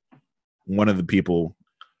one of the people,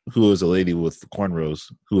 who is a lady with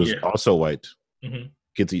cornrows, who is also white,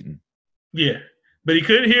 gets eaten. Yeah. But he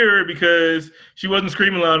couldn't hear her because she wasn't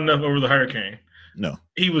screaming loud enough over the hurricane. No.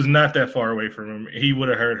 He was not that far away from him. He would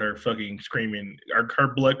have heard her fucking screaming, or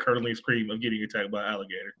her blood-curdling scream of getting attacked by an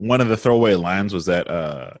alligator. One of the throwaway lines was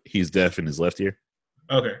that he's deaf in his left ear.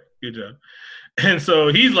 Okay, good job. And so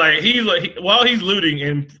he's like, while he's looting,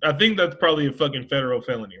 and I think that's probably a fucking federal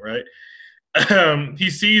felony, right? He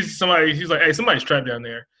sees somebody. He's like, hey, somebody's trapped down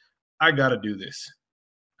there. I gotta do this.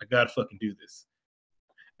 I gotta fucking do this.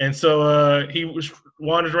 And so he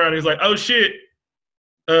wanders around. He's like, oh shit.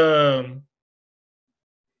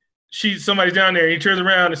 Somebody's down there. He turns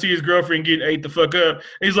around and sees his girlfriend getting ate the fuck up. And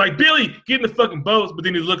he's like, Billy, get in the fucking boats. But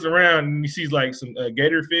then he looks around and he sees like some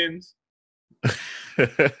gator fins.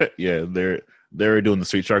 Yeah, they're doing the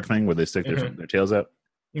street shark thing where they stick their tails out.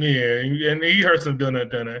 Yeah, and he heard some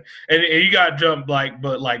donut, and he got jumped by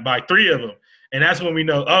three of them. And that's when we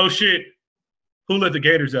know, oh shit, who let the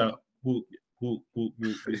gators out? Who.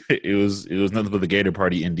 It was nothing but the gator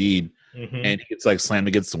party indeed. And he gets like slammed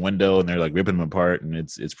against the window and they're like ripping him apart, and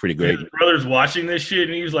it's pretty great. His brother's watching this shit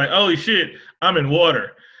and he's like, holy shit, I'm in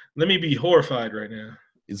water. Let me be horrified right now.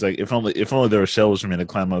 It's like if only there were shelves for me to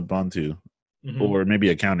climb up onto, or maybe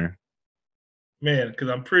a counter. Man, because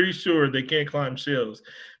I'm pretty sure they can't climb shelves.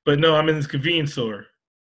 But no, I'm in this convenience store.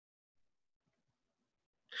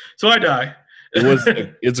 So I die.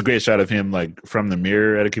 It's a great shot of him like from the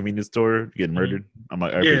mirror at a convenience store getting murdered. I'm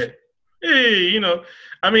like, hey,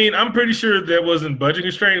 I mean, I'm pretty sure that wasn't budget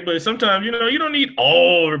constraint, but sometimes, you don't need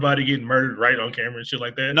everybody getting murdered right on camera and shit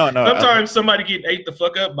like that. No. Sometimes somebody getting ate the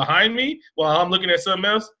fuck up behind me while I'm looking at something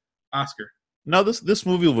else. Oscar. No, this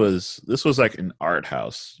movie was like an art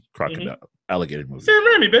house crocodile alligator movie. Sam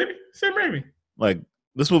Raimi, baby. Sam Raimi. Like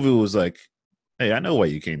this movie was like, hey, I know why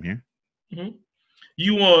you came here.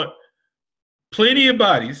 You want plenty of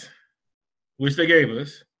bodies, which they gave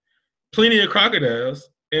us, plenty of crocodiles,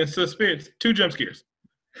 and suspense. 2 jump scares.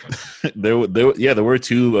 there were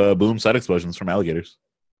 2 boom side explosions from alligators.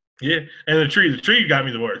 Yeah, and the tree got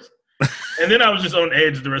me the worst. And then I was just on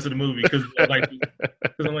edge the rest of the movie because I'm like,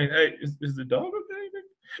 hey, is the dog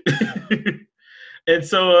okay? And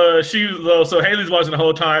so so Haley's watching the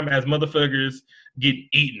whole time as motherfuckers get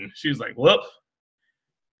eaten. She was like, well,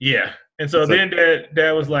 yeah. And so then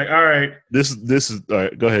dad was like, all right. This is all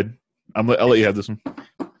right, go ahead. I'll let you have this one.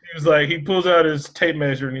 He was like, he pulls out his tape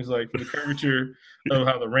measure and he's like, for the curvature of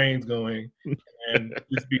how the rain's going, and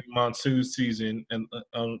this being monsoon season, and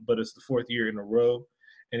but it's the 4th year in a row.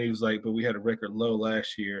 And he was like, but we had a record low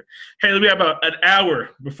last year. Hey, we have about an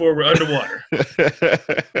hour before we're underwater.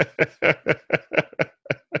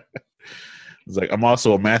 It's like, I'm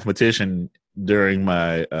also a mathematician during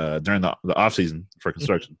my during the off season for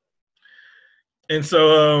construction. And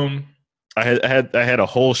so I had a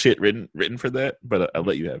whole shit written for that, but I'll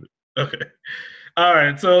let you have it. Okay. All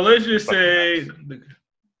right. So let's just say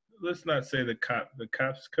let's not say the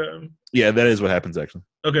cops come. Yeah, that is what happens actually.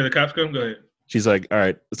 Okay, the cops come. Go ahead. She's like, all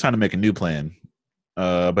right, it's time to make a new plan.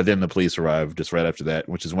 But then the police arrive just right after that,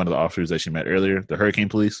 which is one of the officers that she met earlier, the hurricane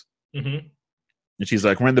police. Mm-hmm. And she's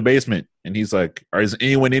like, "We're in the basement," and he's like, "Is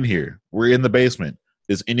anyone in here? We're in the basement.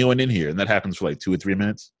 Is anyone in here?" And that happens for like 2 or 3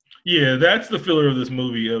 minutes. Yeah, that's the filler of this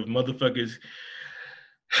movie of motherfuckers.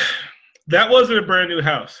 That wasn't a brand new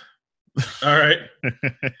house. All right.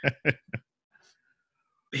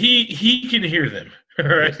 He can hear them. All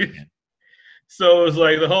right. Yes, so it's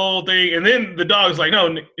like the whole thing, and then the dog's like, "No,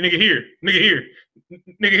 nigga here, nigga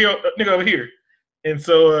over here," and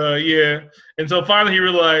so yeah, and so finally he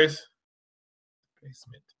realized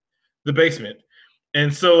the basement,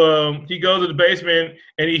 and so he goes to the basement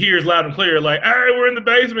and he hears loud and clear, like, "All right, we're in the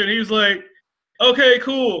basement." He's like, "Okay,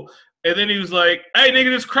 cool," and then he was like, "Hey,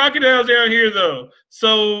 nigga, there's crocodiles down here though,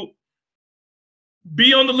 so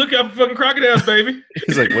be on the lookout for fucking crocodiles, baby."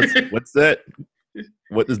 He's like, "What's that?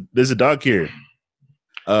 There's a dog here."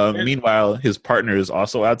 Meanwhile, his partner is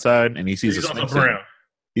also outside, and he sees a swing set.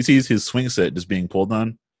 He sees his swing set just being pulled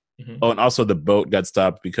on. Mm-hmm. Oh, and also the boat got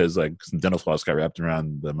stopped because like some dental floss got wrapped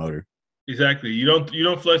around the motor. Exactly. You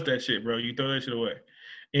don't flush that shit, bro. You throw that shit away.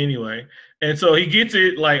 Anyway, and so he gets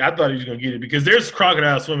it. Like I thought he was gonna get it because there's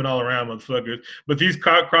crocodiles swimming all around, motherfuckers. But these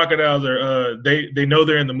crocodiles are they know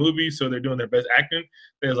they're in the movie, so they're doing their best acting.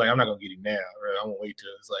 They're like, "I'm not gonna get him now, or I'm gonna wait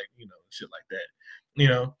till it's like shit like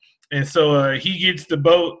that, And so he gets the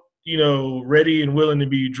boat, ready and willing to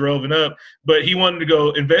be driven up, but he wanted to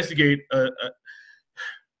go investigate.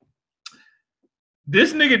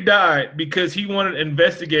 This nigga died because he wanted to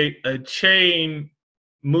investigate a chain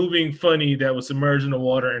moving funny that was submerged in the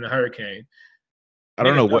water in a hurricane. I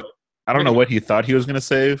don't know what he thought he was gonna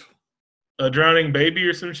save. A drowning baby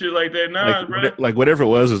or some shit like that. Nah, like whatever it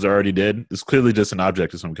was already dead. It's clearly just an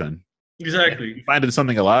object of some kind. Exactly. If you find it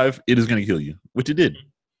something alive, it is gonna kill you, which it did.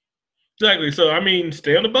 Exactly. So I mean,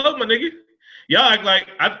 stay on the boat, my nigga. Y'all act like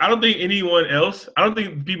I don't think anyone else. I don't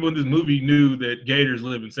think people in this movie knew that gators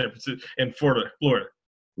live in San Francisco and Florida.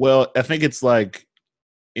 Well, I think it's like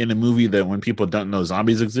in a movie that when people don't know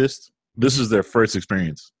zombies exist, this is their first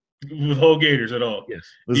experience with whole gators at all. Yes.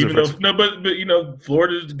 Even though but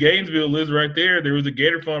Florida's Gainesville lives right there. There was a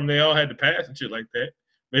gator farm they all had to pass and shit like that.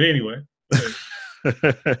 But anyway,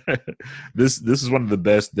 this is one of the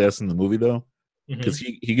best deaths in the movie though. Because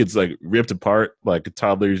he gets like ripped apart like a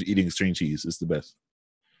toddler's eating string cheese. It's the best.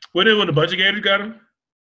 When a bunch of gators got him?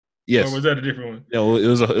 Yes. Or was that a different one? No, it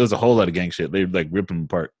was a whole lot of gang shit. They like ripped him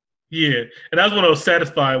apart. Yeah, and that was one of those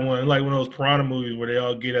satisfying ones, like one of those piranha movies where they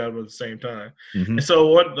all get out at the same time. Mm-hmm. And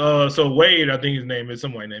so so Wade, I think his name is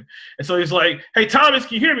some white name, and so he's like, "Hey Thomas,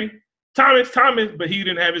 can you hear me? Thomas," but he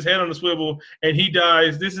didn't have his head on the swivel, and he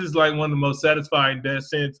dies. This is like one of the most satisfying deaths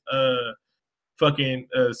since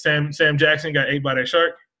Sam Jackson got ate by that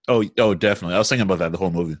shark. Oh, definitely. I was thinking about that the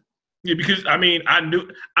whole movie. Yeah, because I mean, I knew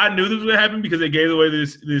this was gonna happen because they gave away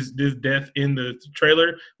this death in the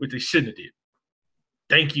trailer, which they shouldn't have did.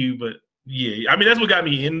 Thank you, but yeah, I mean that's what got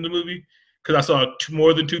me in the movie because I saw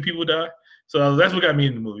more than 2 people die, so that's what got me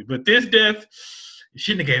in the movie. But this death, you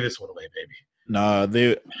shouldn't have gave this one away, baby. Nah,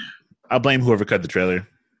 I blame whoever cut the trailer.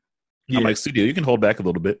 Yeah. I'm like, studio, you can hold back a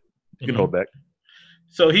little bit. You can hold back.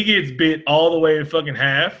 So he gets bit all the way in fucking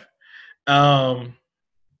half.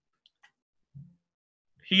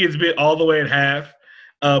 He gets bit all the way in half,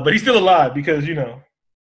 but he's still alive because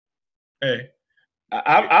hey,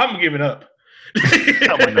 I'm giving up.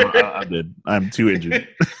 I did. I'm too injured.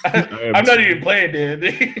 I'm not even playing dead.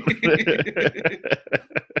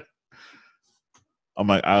 I'm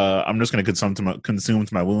like, I'm just gonna consume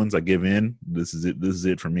to my wounds. I give in. This is it. This is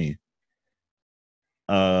it for me.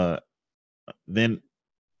 Then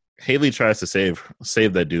Haley tries to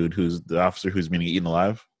save that dude who's the officer who's being eaten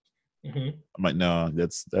alive. Mm-hmm. I'm like, no,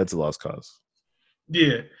 that's a lost cause.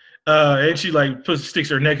 Yeah, and she like sticks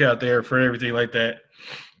her neck out there for everything like that.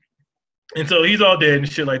 And so he's all dead and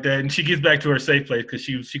shit like that. And she gets back to her safe place because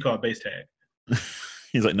she called base tag.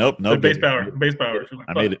 He's like, nope. Base power. Like,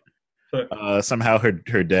 I made it. Somehow her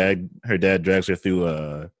dad drags her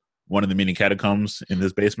through one of the many catacombs in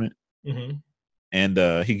this basement. Mm-hmm.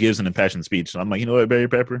 And he gives an impassioned speech. And I'm like, you know what, Barry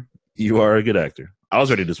Pepper? You are a good actor. I was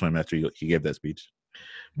ready to swim after he gave that speech.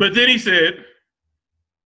 But then he said...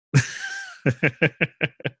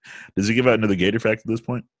 Does he give out another Gator fact at this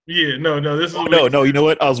point? Yeah, no. This is no. You know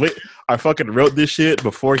what? I fucking wrote this shit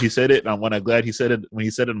before he said it, and I'm glad he said it. When he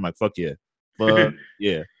said it, I'm like, fuck yeah,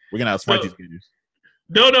 yeah, we're gonna outsmart these Gators.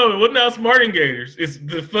 No, it wasn't outsmarting Gators. It's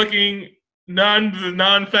the fucking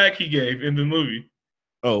non-fact he gave in the movie.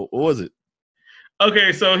 Oh, what was it?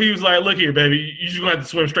 Okay, so he was like, "Look here, baby, you just gonna have to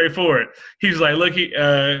swim straight for it." He was like, "Look,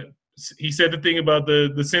 he said the thing about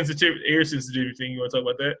the air sensitivity thing. You want to talk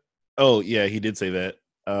about that?" Oh yeah, he did say that.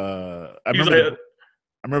 I remember. Like,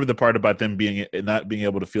 I remember the part about them being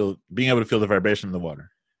able to feel the vibration in the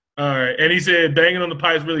water. All right, and he said banging on the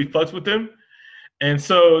pipes really fucks with them, and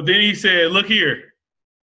so then he said, "Look here,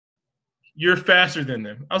 you're faster than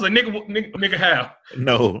them." I was like, "Nigga, how?"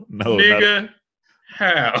 No, nigga,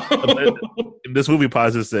 how? This movie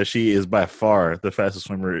posits that she is by far the fastest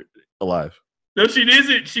swimmer alive. No, she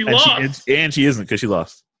isn't. She lost, and she isn't because she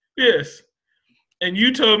lost. Yes, and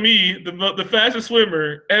you told me the fastest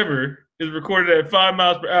swimmer ever is recorded at 5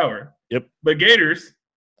 miles per hour. Yep, but Gators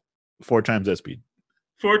 4 times that speed.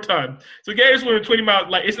 4 times. So Gators swimming 20 miles.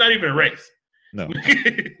 Like it's not even a race. No.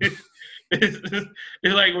 It's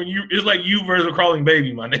like it's like you versus a crawling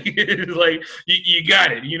baby, my nigga. It's like you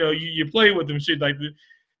got it. You know, you play with them shit like this.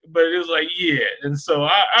 But it was like, yeah. And so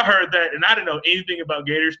I heard that, and I didn't know anything about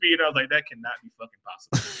gator speed. And I was like, that cannot be fucking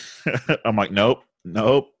possible. I'm like, nope.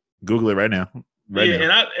 Google it right now. Now.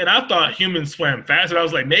 And I thought humans swam faster. I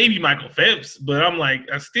was like, maybe Michael Phelps, but I'm like,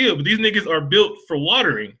 but these niggas are built for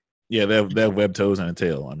watering. Yeah, they have webbed toes and a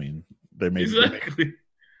tail. I mean, they're made exactly.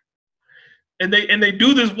 And they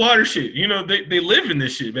do this water shit. You know, they live in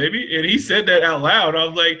this shit, baby. And he said that out loud. I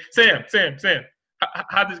was like, Sam,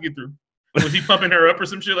 how'd this get through? Was he pumping her up or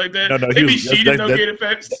some shit like that? No, maybe she didn't know gator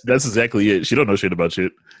facts. That's exactly it. She don't know shit about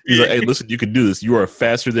shit. He's like, hey, listen, you can do this. You are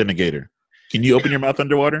faster than a gator. Can you open your mouth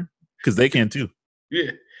underwater? Because they can too.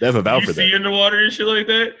 Yeah. They have a valve for that. You see underwater and shit like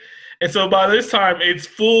that? And so by this time, it's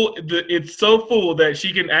full. It's so full that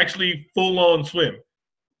she can actually full on swim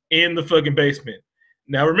in the fucking basement.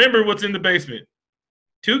 Now remember what's in the basement: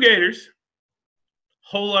 2 gators,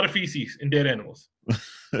 whole lot of feces and dead animals.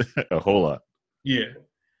 A whole lot. Yeah.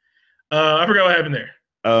 I forgot what happened there.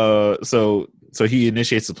 So he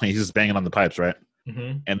initiates the plane. He's just banging on the pipes, right?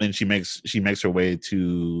 Mm-hmm. And then she makes her way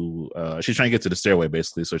to. She's trying to get to the stairway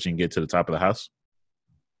basically, so she can get to the top of the house.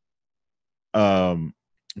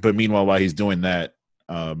 But meanwhile, while he's doing that,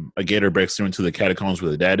 a gator breaks through into the catacombs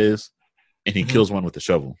where the dad is, and he kills one with a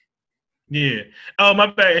shovel. Yeah. Oh, my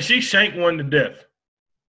bad. And she shanked one to death.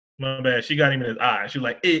 My bad. She got him in his eye. She was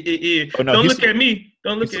like, Oh, no, don't look at me.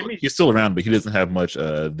 Don't look at me. He's still around, but he doesn't have much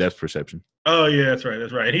depth perception. Oh, yeah, that's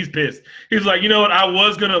right. And he's pissed. He's like, you know what? I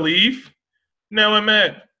was going to leave. Now I'm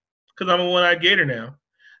mad because I'm a one-eyed gator now.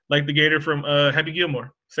 Like the gator from Happy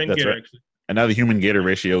Gilmore. Same that's gator, right. actually. And now the human-gator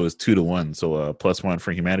ratio is 2-1, so +1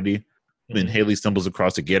 for humanity. Mm-hmm. Then Haley stumbles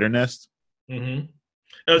across a gator nest. Mm-hmm.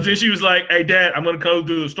 And then she was like, hey, Dad, I'm going to go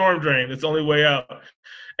through the storm drain. It's the only way out.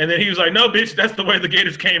 And then he was like, no, bitch, that's the way the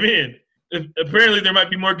gators came in. Apparently, there might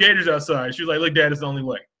be more gators outside. She was like, look, Dad, it's the only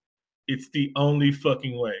way. It's the only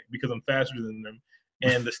fucking way because I'm faster than them.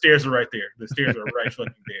 And the stairs are right there. The stairs are right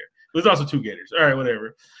fucking there. There's also 2 gators. All right,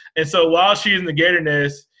 whatever. And so while she's in the gator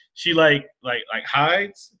nest, she like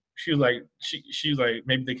hides. She was like,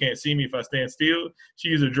 maybe they can't see me if I stand still. She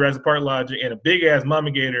used her Jurassic Park logic, and a big-ass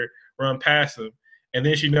mama gator run past them. And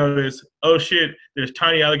then she noticed, oh, shit, there's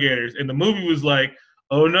tiny alligators. And the movie was like,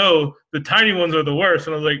 oh, no, the tiny ones are the worst.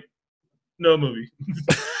 And I was like, no movie.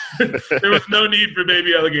 There was no need for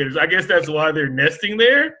baby alligators. I guess that's why they're nesting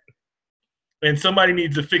there. And somebody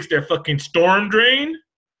needs to fix their fucking storm drain.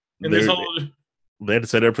 And they had to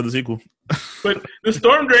set it up for the sequel. But the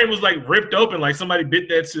storm drain was like ripped open, like somebody bit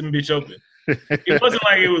that bitch open. It wasn't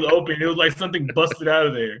like it was open. It was like something busted out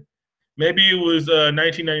of there. Maybe it was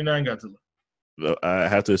 1999 Godzilla. I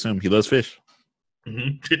have to assume he loves fish.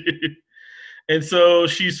 Mm-hmm. And so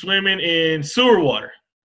she's swimming in sewer water.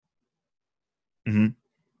 Mm-hmm.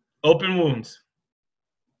 Open wounds.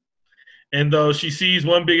 And though she sees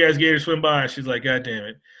one big ass gator swim by, she's like, God damn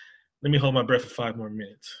it. Let me hold my breath for 5 more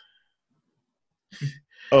minutes.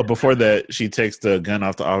 Oh, before that, she takes the gun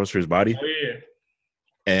off the officer's body. Oh, yeah.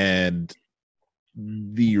 And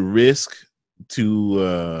the risk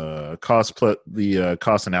to cost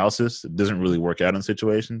analysis doesn't really work out in the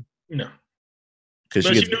situation. No. But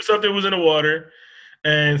she knew something was in the water.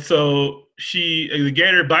 And so the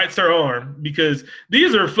gator bites her arm because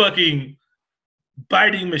these are fucking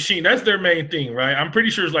biting machine. That's their main thing, right? I'm pretty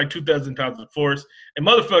sure it's like 2,000 pounds of force. And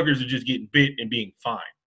motherfuckers are just getting bit and being fine.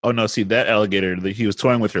 Oh, no. See, that alligator, he was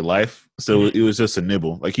toying with her life. So it was just a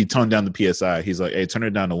nibble. Like, he toned down the PSI. He's like, hey, turn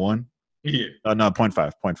it down to 1. Yeah. No,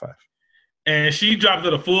 0.5. And she dropped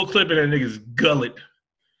it a full clip in that nigga's gullet.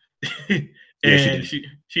 And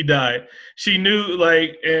she died. She knew,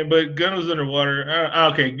 but gun was underwater.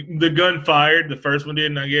 Okay, the gun fired. The first one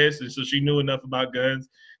didn't, I guess. And so she knew enough about guns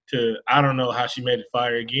I don't know how she made it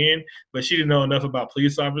fire again, but she didn't know enough about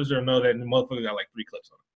police officers to know that the motherfucker got like 3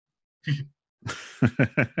 clips on it.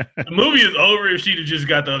 The movie is over if she'd have just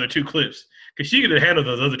got the other 2 clips because she could have handled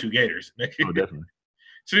those other 2 gators. Oh, definitely.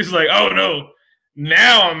 So she's like, oh no,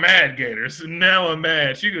 Now I'm mad, Gators. Now I'm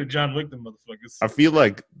mad. She could have John Wick them motherfuckers. I feel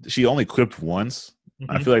like she only quipped once.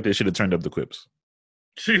 Mm-hmm. I feel like they should have turned up the quips.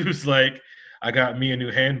 She was like, I got me a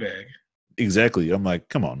new handbag. Exactly. I'm like,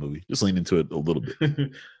 come on, movie. Just lean into it a little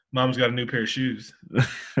bit. Mom's got a new pair of shoes.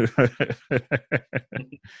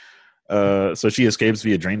 So she escapes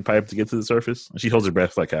via drain pipe to get to the surface. She holds her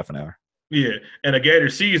breath for like half an hour. Yeah. And a gator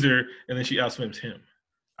sees her, and then she outswims him.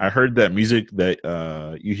 I heard that music that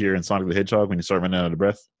you hear in Sonic the Hedgehog when you start running out of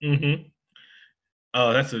breath. Mm-hmm.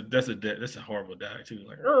 Oh, that's a horrible die too.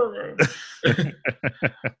 Like,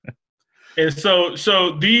 and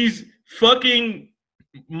so these fucking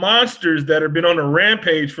monsters that have been on a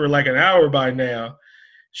rampage for like an hour by now,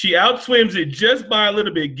 she outswims it just by a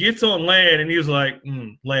little bit, gets on land, and he was like,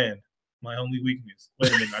 land, my only weakness.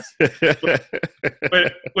 Wait a minute.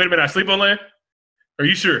 Wait a minute. I sleep on land? Are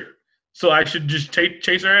you sure? So I should just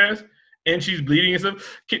chase her ass? And she's bleeding and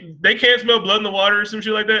stuff? They can't smell blood in the water or some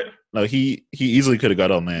shit like that? No, he easily could have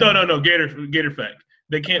got on land. No. Gator fact.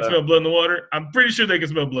 They can't smell blood in the water? I'm pretty sure they can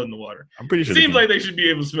smell blood in the water. I'm pretty sure. It seems like they should be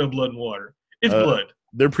able to smell blood in water. It's blood.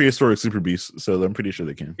 They're prehistoric super beasts, so I'm pretty sure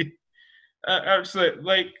they can. I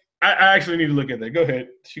actually need to look at that. Go ahead.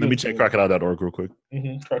 Let me check crocodile.org real quick.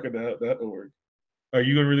 Crocodile.org. Are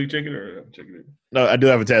you going to really check it or I'm checking it? No, I do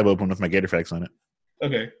have a tab open with my Gator facts on it.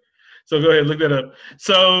 Okay. So go ahead, look that up.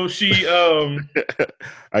 So she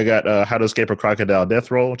I got how to escape a crocodile death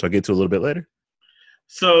roll, which I'll get to a little bit later.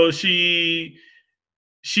 So she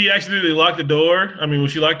accidentally locked the door. I mean, when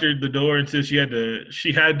she locked the door until she had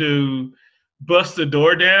to bust the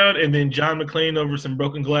door down, and then John McClane over some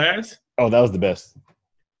broken glass. Oh, that was the best.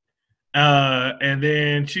 And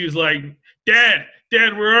then she was like, Dad,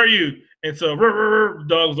 where are you? And so the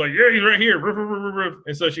dog was like, yeah, he's right here.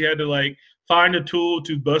 And so she had to like find a tool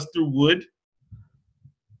to bust through wood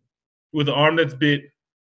with an arm that's bit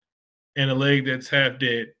and a leg that's half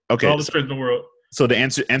dead. Okay. All the strength in the world. So to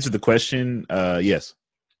answer the question, yes.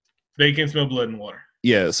 They can smell blood in water.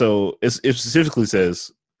 Yeah, so it specifically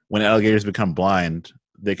says when alligators become blind,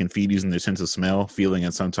 they can feed using their sense of smell, feeling,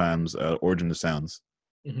 and sometimes origin of sounds.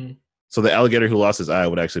 Mm-hmm. So the alligator who lost his eye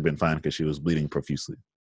would actually have been fine because she was bleeding profusely.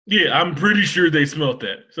 Yeah, I'm pretty sure they smelt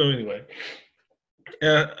that. So anyway,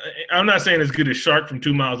 I'm not saying as good as shark from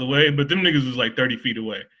 2 miles away, but them niggas was like 30 feet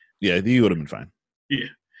away. Yeah, you would have been fine. Yeah.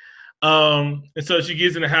 And so she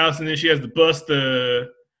gets in the house, and then she has to bust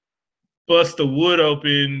the wood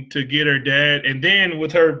open to get her dad. And then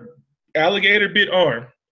with her alligator bit arm,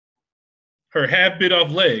 her half bit off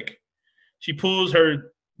leg, she pulls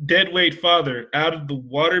her dead weight father out of the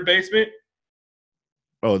water basement.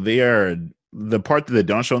 Oh, the part that they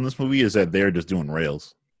don't show in this movie is that they're just doing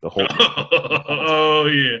rails the whole time. Oh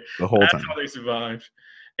yeah, the whole That's time. how they survived.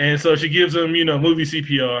 And so she gives him, movie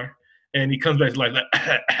CPR, and he comes back like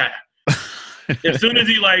as soon as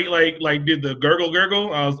he like did the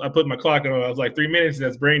gurgle, I put my clock on. I was like 3 minutes.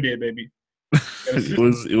 That's brain dead, baby.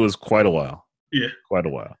 It was quite a while. Yeah, quite a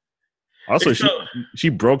while. Also, she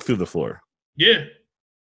broke through the floor. Yeah,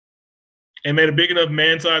 and made a big enough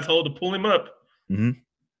man-sized hole to pull him up. Mm-hmm.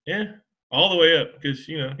 Yeah, all the way up because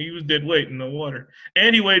he was dead weight in the water,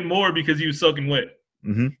 and he weighed more because he was soaking wet.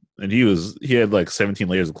 Mm-hmm. And he had like 17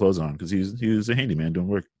 layers of clothes on because he was a handyman doing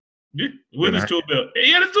work. Yeah, with his tool belt.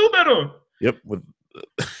 He had a tool belt on. Yep. With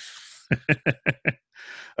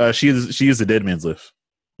she is the dead man's lift.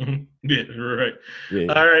 Mm-hmm. Yeah, right.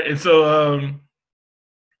 Yeah. All right, and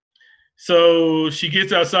so she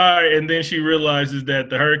gets outside, and then she realizes that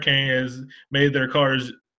the hurricane has made their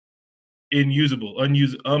cars unusable.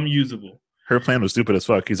 Her plan was stupid as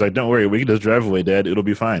fuck. He's like, "Don't worry, we can just drive away, Dad. It'll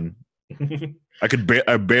be fine." I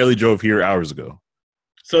barely drove here hours ago.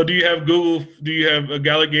 So do you have Google? Do you have a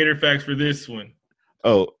alligator facts for this one?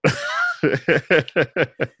 Oh.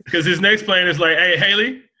 Because his next plan is like, hey,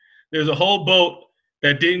 Haley, there's a whole boat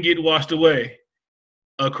that didn't get washed away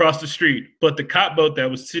across the street, but the cop boat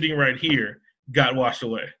that was sitting right here got washed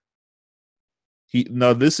away.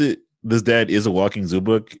 This dad is a walking zoo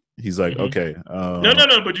book. He's like, mm-hmm. Okay.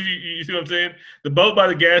 No, but you see what I'm saying? The boat by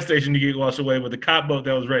the gas station didn't get washed away, but the cop boat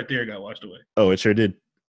that was right there got washed away. Oh, it sure did.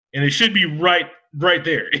 And it should be right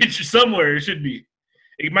there. It's somewhere. It should be.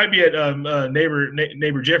 It might be at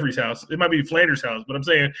neighbor Jeffrey's house. It might be Flanders' house. But I'm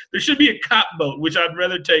saying there should be a cop boat, which I'd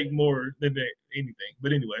rather take more than anything.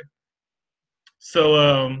 But anyway.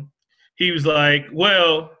 So he was like,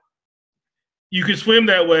 well, you can swim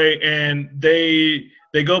that way, and they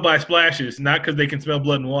go by splashes, not because they can smell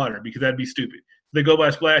blood and water, because that'd be stupid. They go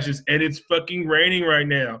by splashes, and it's fucking raining right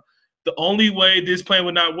now. The only way this plan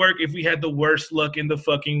would not work if we had the worst luck in the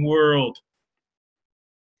fucking world.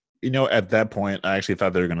 At that point, I actually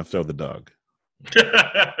thought they were going to throw the dog.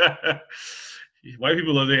 White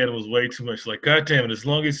people love the animals way too much. Like, God damn it, as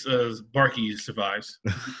long as Barky survives.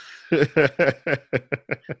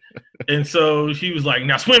 And so she was like,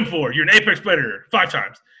 now swim for it. You're an apex predator 5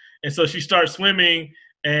 times. And so she starts swimming,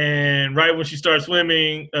 and right when she starts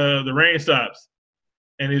swimming, the rain stops.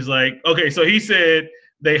 And he's like, okay, so he said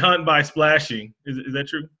they hunt by splashing. Is that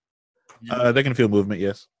true? They can feel movement,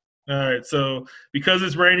 yes. All right, so because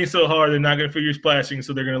it's raining so hard, they're not going to feel you splashing,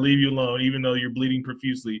 so they're going to leave you alone, even though you're bleeding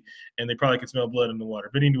profusely, and they probably can smell blood in the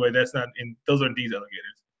water. But anyway, those aren't these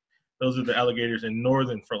alligators. Those are the alligators in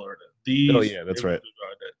northern Florida. That's right.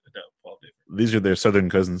 These are their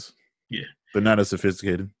southern cousins. Yeah. They're not as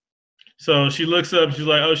sophisticated. So she looks up, she's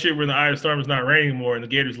like, oh shit, we're in the eye of the storm, it's not raining anymore. And the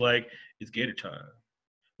gator's like, it's gator time.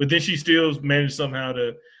 But then she still managed somehow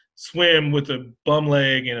to swim with a bum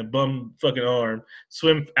leg and a bum fucking arm,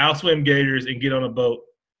 outswim gators and get on a boat.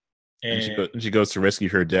 And she goes to rescue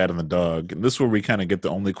her dad and the dog. And this is where we kind of get the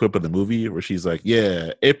only quip of the movie where she's like,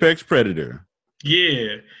 yeah, apex predator.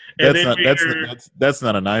 Yeah. That's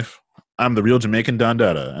not a knife. I'm the real Jamaican Don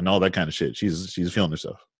Dada and all that kind of shit. She's feeling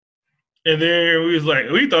herself. And then we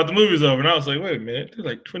thought the movie was over. And I was like, wait a minute. There's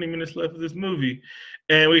like 20 minutes left of this movie.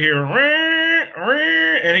 And we hear,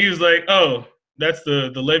 and he was like, oh, that's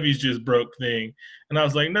the levees just broke thing. And I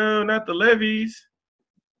was like, no, not the levees.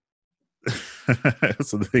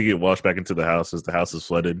 So they get washed back into the house as the house is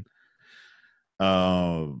flooded.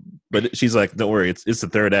 But she's like, don't worry, it's the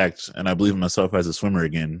third act. And I believe in myself as a swimmer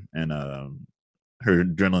again. And her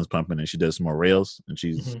adrenaline's pumping and she does some more rails and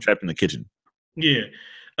she's trapped in the kitchen. Yeah.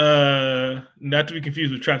 Not to be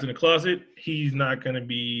confused with trapped in the closet. He's not going to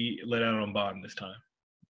be let out on bond this time.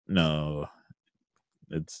 No,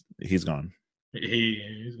 he's gone.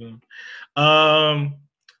 He's gone.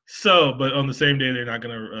 So, but on the same day, they're not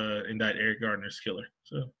going to indict Eric Gardner's killer.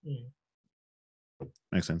 So,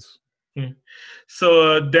 makes sense.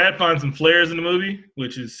 So, Dad finds some flares in the movie,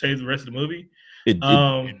 which saves the rest of the movie. It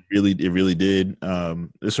really did.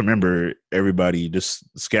 Just remember, everybody, just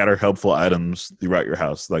scatter helpful items throughout your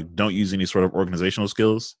house. Like, don't use any sort of organizational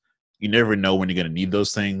skills. You never know when you're going to need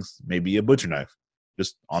those things. Maybe a butcher knife,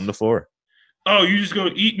 just on the floor. Oh, you just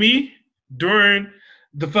gonna eat me during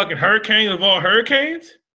the fucking hurricane of all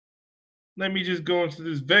hurricanes? Let me just go into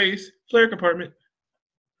this vase flare compartment.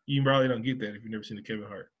 You probably don't get that if you've never seen the Kevin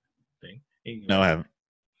Hart thing. No, I haven't.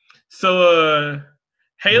 So,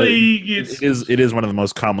 Haley gets. It is one of the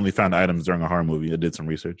most commonly found items during a horror movie. I did some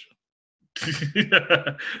research.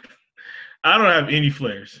 I don't have any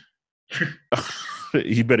flares.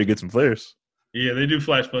 You better get some flares. Yeah, they do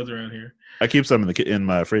flash floods around here. I keep some in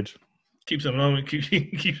my fridge. Keep some on me.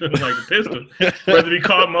 Keep some like a pistol. Rather be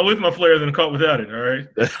caught with my flare than caught without it. All right.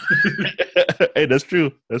 Hey, that's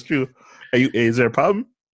true. That's true. Is there a problem?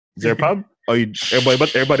 Is there a problem? Oh,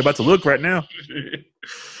 everybody about to look right now.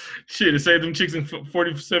 Shit, it saved them chicks in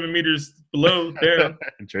 47 meters below. Damn.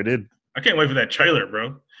 Sure did. I can't wait for that trailer,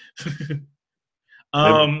 bro. The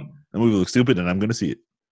movie looks stupid, and I'm going to see it.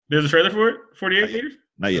 There's a trailer for it? 48 meters?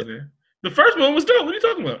 Not yet. Okay. The first one was dope. What are you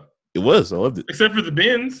talking about? It was. I loved it. Except for the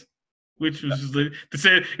bins, which was just like, they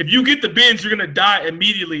said, if you get the bins, you're going to die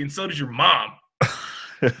immediately, and so does your mom.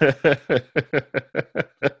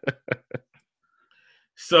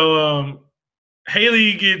 So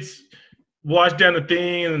Haley gets washed down the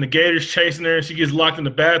thing, and then the gator's chasing her, and she gets locked in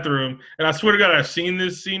the bathroom. And I swear to God, I've seen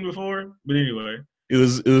this scene before. But anyway. It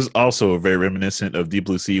was also very reminiscent of Deep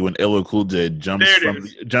Blue Sea when LL Cool J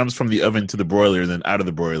jumps from the oven to the broiler, then out of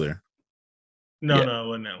the broiler. No, it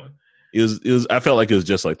wasn't that one. It was. I felt like it was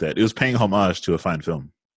just like that. It was paying homage to a fine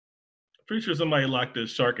film. Pretty sure somebody locked a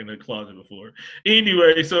shark in the closet before.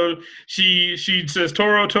 Anyway, so she says,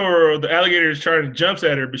 Toro, Toro. The alligator is trying to jump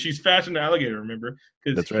at her, but she's faster than the alligator, remember?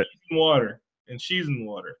 Because that's right. He's in water, and she's in the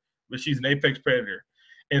water, but she's an apex predator.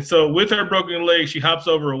 And so with her broken leg, she hops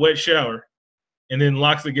over a wet shower and then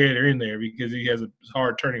locks the gator in there because he has a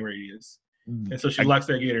hard turning radius. And so she locks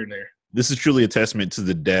that gator in there. This is truly a testament to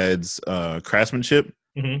the dad's craftsmanship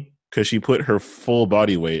because she put her full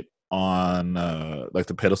body weight on like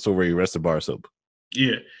the pedestal where you rest the bar soap.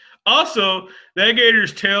 Yeah. Also, that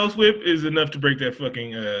gator's tail whip is enough to break that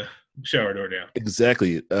fucking shower door down.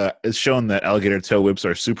 Exactly. It's shown that alligator tail whips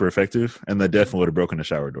are super effective, and that definitely would have broken the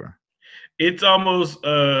shower door. It's almost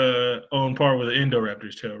on par with an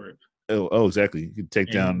Indoraptor's tail rip. Oh, exactly. You could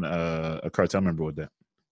take down a cartel member with that.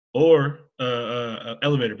 Or an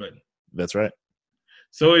elevator button. That's right.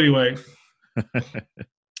 So anyway,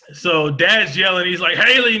 so Dad's yelling. He's like,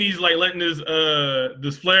 Haley, and he's like letting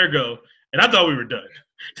this flare go. And I thought we were done.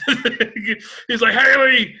 He's like,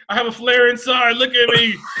 Haley, I have a flare inside. Look at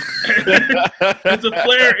me. It's a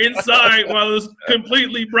flare inside while it's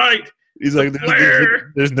completely bright. He's like,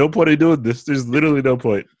 there's no point in doing this. There's literally no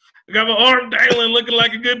point. I got my arm dangling, looking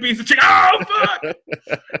like a good piece of chicken. Oh fuck!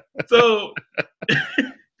 So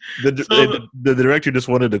the director just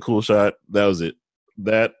wanted a cool shot. That was it.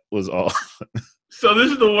 That was all. So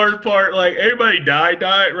this is the worst part. Like everybody died,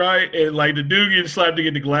 right? And like the dude getting slapped to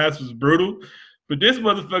get the glass was brutal, but this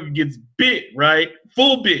motherfucker gets bit, right?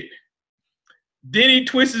 Full bit. Then he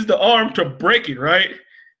twists the arm to break it, right?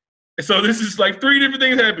 So this is like 3 different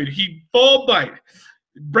things happen. He fall bite,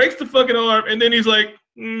 breaks the fucking arm, and then he's like,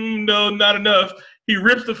 no, not enough. He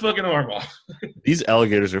rips the fucking arm off. These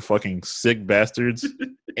alligators are fucking sick bastards.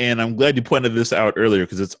 And I'm glad you pointed this out earlier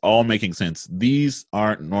because it's all making sense. These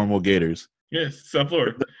aren't normal gators. Yes, South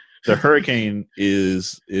Florida. The hurricane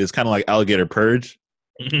is kind of like alligator purge.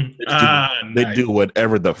 They do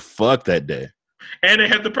whatever the fuck that day. And they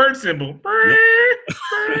have the purge symbol.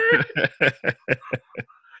 Yep.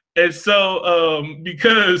 And so,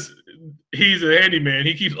 because he's a handyman,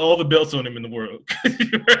 he keeps all the belts on him in the world,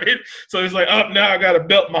 right? So he's like, oh, now I got to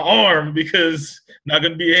belt my arm because not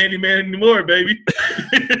going to be a handyman anymore, baby.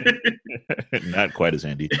 Not quite as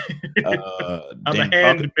handy. I'm a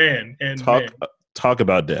handyman. Talk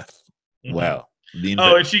about death. Mm-hmm. Wow.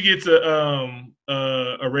 And she gets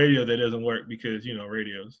a radio that doesn't work because,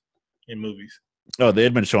 radios in movies. Oh, they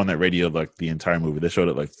had been showing that radio like the entire movie. They showed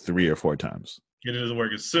it like 3 or 4 times. It doesn't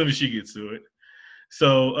work as soon as she gets to it.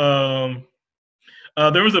 So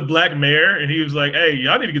there was a black mayor, and he was like, hey,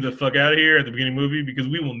 y'all need to get the fuck out of here at the beginning of the movie because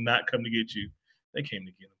we will not come to get you. They came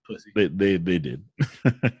to get a pussy. They did.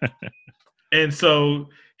 And so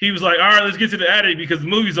he was like, all right, let's get to the attic because the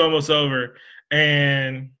movie's almost over.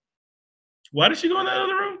 And why did she go in that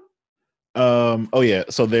other room? Oh yeah.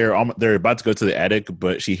 So they're about to go to the attic,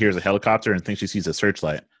 but she hears a helicopter and thinks she sees a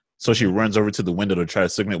searchlight. So she runs over to the window to try to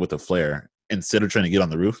signal it with a flare instead of trying to get on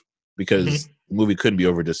the roof because the movie couldn't be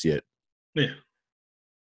over just yet. Yeah.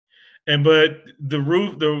 But the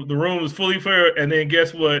room was fully flared, and then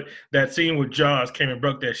guess what? That scene with Jaws came and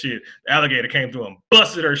broke that shit. The alligator came through and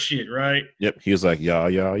busted her shit, right? Yep. He was like, yeah,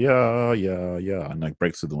 and like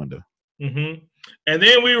breaks through the window. Mm-hmm. And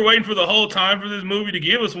then we were waiting for the whole time for this movie to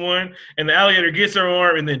give us one, and the alligator gets her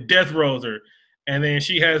arm and then death rolls her. And then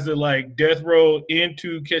she has to like death roll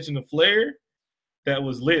into catching the flare. That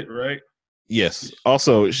was lit, right? Yes.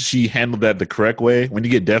 Also, she handled that the correct way. When you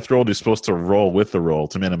get death rolled, you're supposed to roll with the roll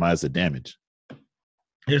to minimize the damage.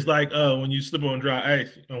 It's like when you slip on dry ice,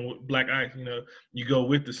 on black ice, you go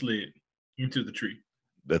with the sled into the tree.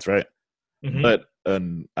 That's right. Mm-hmm. But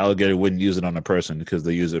an alligator wouldn't use it on a person because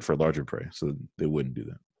they use it for larger prey, so they wouldn't do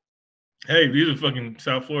that. Hey, these are fucking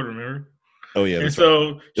South Florida, remember? Oh yeah, and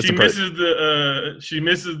so she misses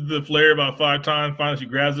the flare about 5 times. Finally, she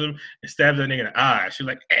grabs him and stabs that nigga in the eye. She's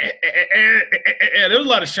like, There was a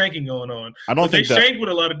lot of shanking going on. I don't think they shanked with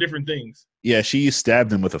a lot of different things. Yeah, she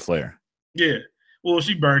stabbed him with a flare. Yeah, well,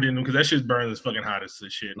 she burned him because that shit burns as fucking hot as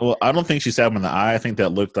shit. Well, I don't think she stabbed him in the eye. I think that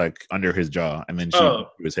looked like under his jaw, and then she through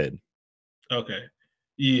his head. Okay,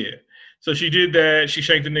 yeah. So she did that. She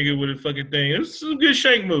shanked the nigga with a fucking thing. It was a good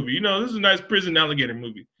shank movie. This is a nice prison alligator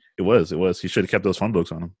movie. It was. He should have kept those phone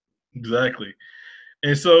books on him. Exactly.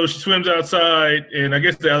 And so she swims outside, and I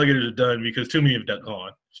guess the alligators are done because too many have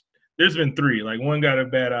gone. There's been 3. Like, one got a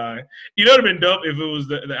bad eye. It would have been dope if it was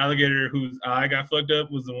the alligator whose eye got fucked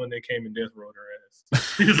up was the one that came and death rolled her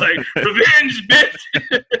ass. He's like, revenge, bitch!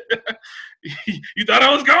 You thought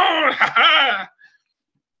I was gone! Ha ha!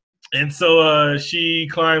 And so she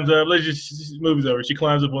climbs up. Movie's over. She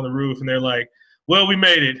climbs up on the roof, and they're like, well, we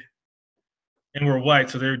made it. And we're white,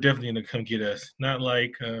 so they're definitely going to come get us. Not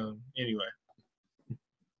like, anyway.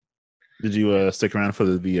 Did you stick around for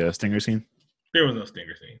the stinger scene? There was no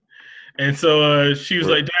stinger scene. And so she was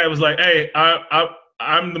like, Dad was like, hey,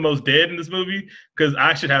 I'm the most dead in this movie because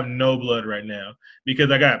I should have no blood right now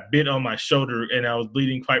because I got bit on my shoulder and I was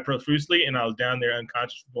bleeding quite profusely and I was down there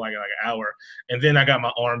unconscious for like an hour. And then I got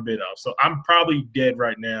my arm bit off. So I'm probably dead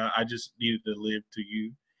right now. I just needed to live to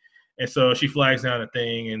you. And so she flags down a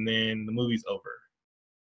thing, and then the movie's over.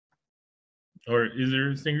 Or is there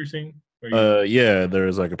a stinger scene? Yeah,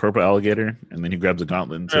 there's like a purple alligator, and then he grabs a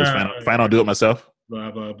gauntlet and says, "Fine, I'll do it myself." Blah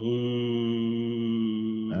blah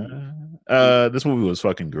boo. This movie was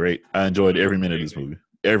fucking great. I enjoyed every minute of this movie.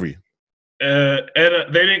 Every. And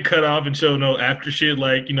they didn't cut off and show no after shit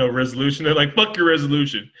like resolution. They're like, fuck your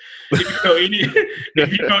resolution. If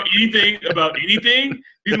you know anything about anything,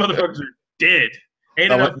 these motherfuckers are dead.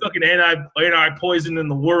 Ain't enough fucking anti-poison in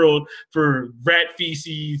the world for rat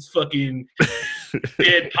feces, fucking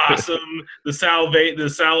dead possum, the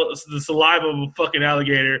saliva of a fucking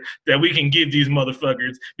alligator that we can give these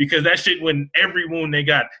motherfuckers because that shit went in every wound they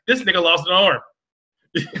got. This nigga lost an arm.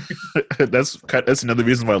 That's another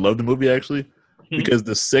reason why I love the movie, actually. Because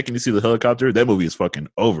the second you see the helicopter, that movie is fucking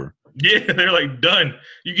over. Yeah, they're like, done.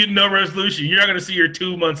 You get no resolution. You're not going to see her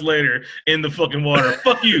 2 months later in the fucking water.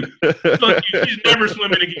 Fuck you. Fuck you. She's never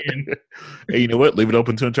swimming again. Hey, you know what? Leave it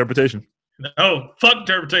open to interpretation. No, fuck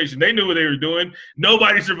interpretation. They knew what they were doing.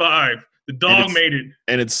 Nobody survived. The dog made it.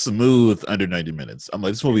 And it's smooth under 90 minutes. I'm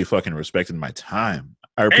like, this movie fucking respected my time.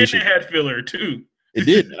 I appreciate it. And it had filler, too. It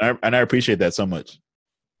did. And I appreciate that so much.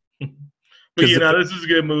 But this is a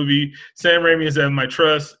good movie. Sam Raimi is having my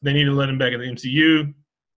trust. They need to let him back in the MCU.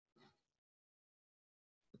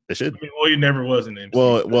 They should. He never was in the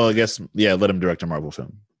MCU. Well, I guess, let him direct a Marvel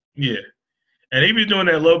film. Yeah. And he was doing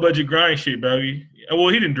that low-budget grind shit, baby. Well,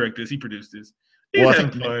 he didn't direct this. He produced this. He's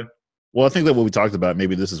having fun. Well, I think that what we talked about,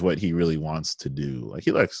 maybe this is what he really wants to do. Like,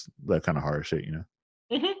 he likes that kind of horror shit, you know?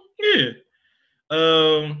 Mm-hmm. Yeah.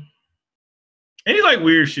 And he like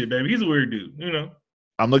weird shit, baby. He's a weird dude, you know?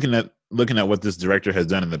 I'm looking at what this director has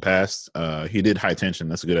done in the past. He did High Tension.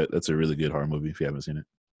 That's a really good horror movie if you haven't seen it.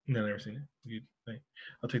 No, never seen it.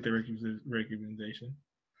 I'll take the recommendation.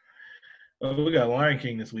 We got Lion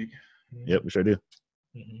King this week. Yep, we sure do.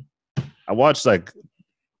 Mm-hmm. I watched like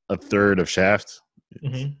a third of Shaft.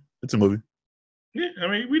 It's a movie. Yeah, I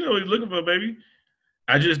mean, we know what he's looking for, baby.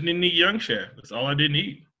 I just didn't need young Shaft. That's all I didn't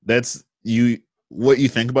need. That's you. What you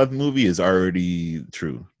think about the movie is already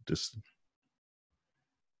true.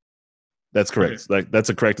 That's correct. Okay. Like that's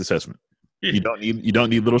a correct assessment. Yeah. You don't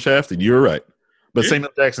need Little Shaft, and you're right. But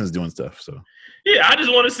Samuel Jackson's doing stuff, so. Yeah, I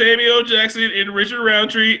just want a Samuel Jackson and Richard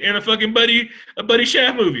Roundtree in a fucking Buddy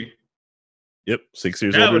Shaft movie. Yep, 6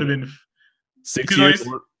 years older. That would have been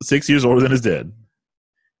 6 years older than his dad.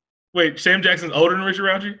 Wait, Sam Jackson's older than Richard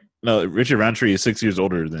Roundtree? No, Richard Roundtree is 6 years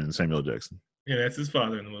older than Samuel Jackson. Yeah, that's his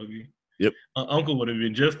father in the movie. Yep. Uncle would have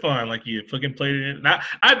been just fine, like he had fucking played it in. I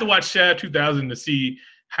have to watch Shaft 2000 to see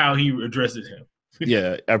how he addresses him.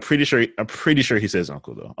 Yeah, I'm pretty sure he says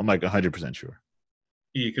uncle though. I'm like 100% sure.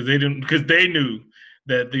 Yeah, because they knew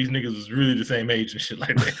that these niggas was really the same age and shit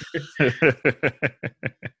like that.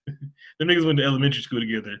 The niggas went to elementary school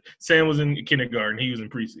together. Sam was in kindergarten. He was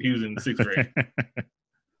in sixth grade.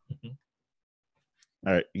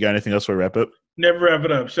 All right, you got anything else for a wrap up? Never wrap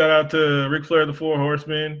it up. Shout out to Ric Flair, the Four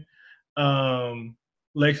Horsemen,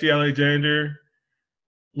 Lexi Alexander,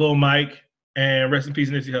 Lil Mike, and rest in peace,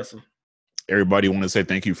 Nipsey Hussle. Everybody want to say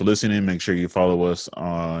thank you for listening. Make sure you follow us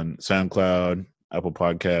on SoundCloud, Apple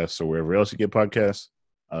Podcasts, or wherever else you get podcasts.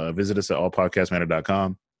 Visit us at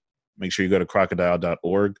allpodcastmatter.com. Make sure you go to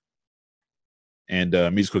crocodile.org. And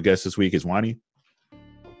musical guest this week is Wani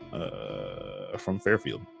from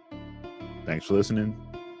Fairfield. Thanks for listening.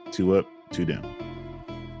 2 up, 2 down.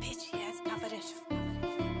 Bitch, yes, confidential.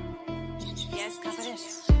 Yes, confidential.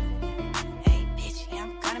 Hey, bitch, yeah,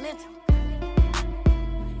 I'm kind of mental.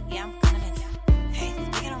 Yeah, I'm kind of mental. Hey,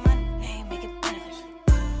 speaking on money, hey, make it beneficial.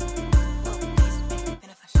 Oh, please, make it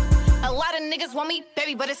beneficial. A lot of niggas want me,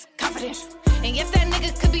 baby, but it's confidential. And yes, that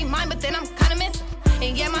nigga could be mine, but then I'm kind of mental.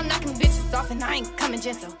 And yeah, I'm knocking bitches off and I ain't coming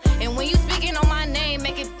gentle. And when you speaking on my name,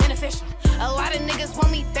 make it beneficial. A lot of niggas want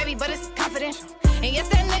me, baby, but it's confidential. And yes,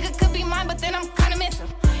 that nigga could be mine, but then I'm kinda mental.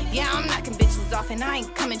 Yeah, I'm knocking bitches off and I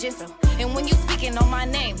ain't coming gentle. And when you speaking on my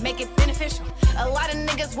name, make it beneficial. A lot of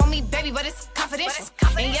niggas want me, baby, but it's confidential.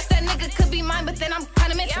 And yes, that nigga could be mine, but then I'm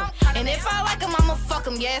kinda mental. And if I like him, I'ma fuck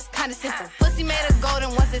him, yeah, it's kinda simple. Pussy made of gold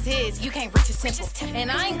and once it's his, you can't reach it simple.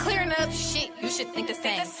 And I ain't clearing up shit, you should think the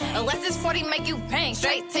same. Unless this 40 make you bang,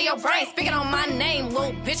 straight to your brain. Speaking on my name,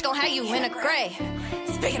 little bitch gon' have you in a grave.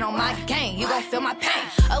 Speaking on my game, you gon' feel my pain.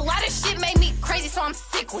 A lot of shit made me crazy, so I'm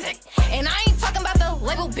sick with it. And I ain't talking about the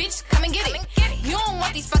label, bitch, come and get it. You don't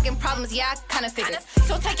want these fucking problems, yeah, I kinda figured.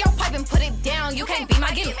 So take your pipe and put it down, you can't be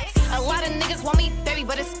my gimmick. A lot of niggas want me, baby,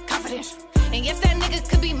 but it's confidential. And yes, that nigga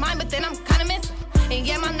could be mine, but then I'm kinda mental. And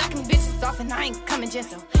yeah, I'm knocking bitches off and I ain't coming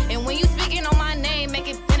gentle. And when you speaking on my name, make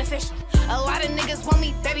it beneficial. A lot of niggas want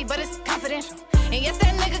me, baby, but it's confidential. And yes,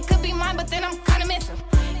 that nigga could be mine, but then I'm kinda mental.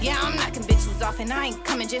 Yeah, I'm knocking bitches off and I ain't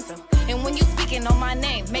coming gentle. And when you speaking on my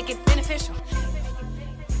name, make it beneficial.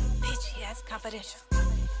 Bitch, yeah, it's confidential.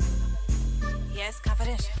 Yeah, it's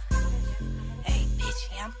confidential. Hey, bitch,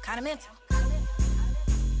 yeah, I'm kinda mental.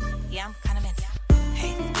 Yeah, I'm kinda mental.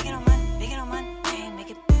 Hey, speaking on mine, hey, make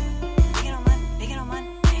it. Speaking on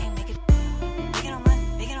mine, hey, make it.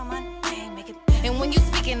 Speaking on mine, hey, make it. And when you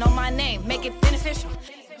speaking on my name, make it beneficial.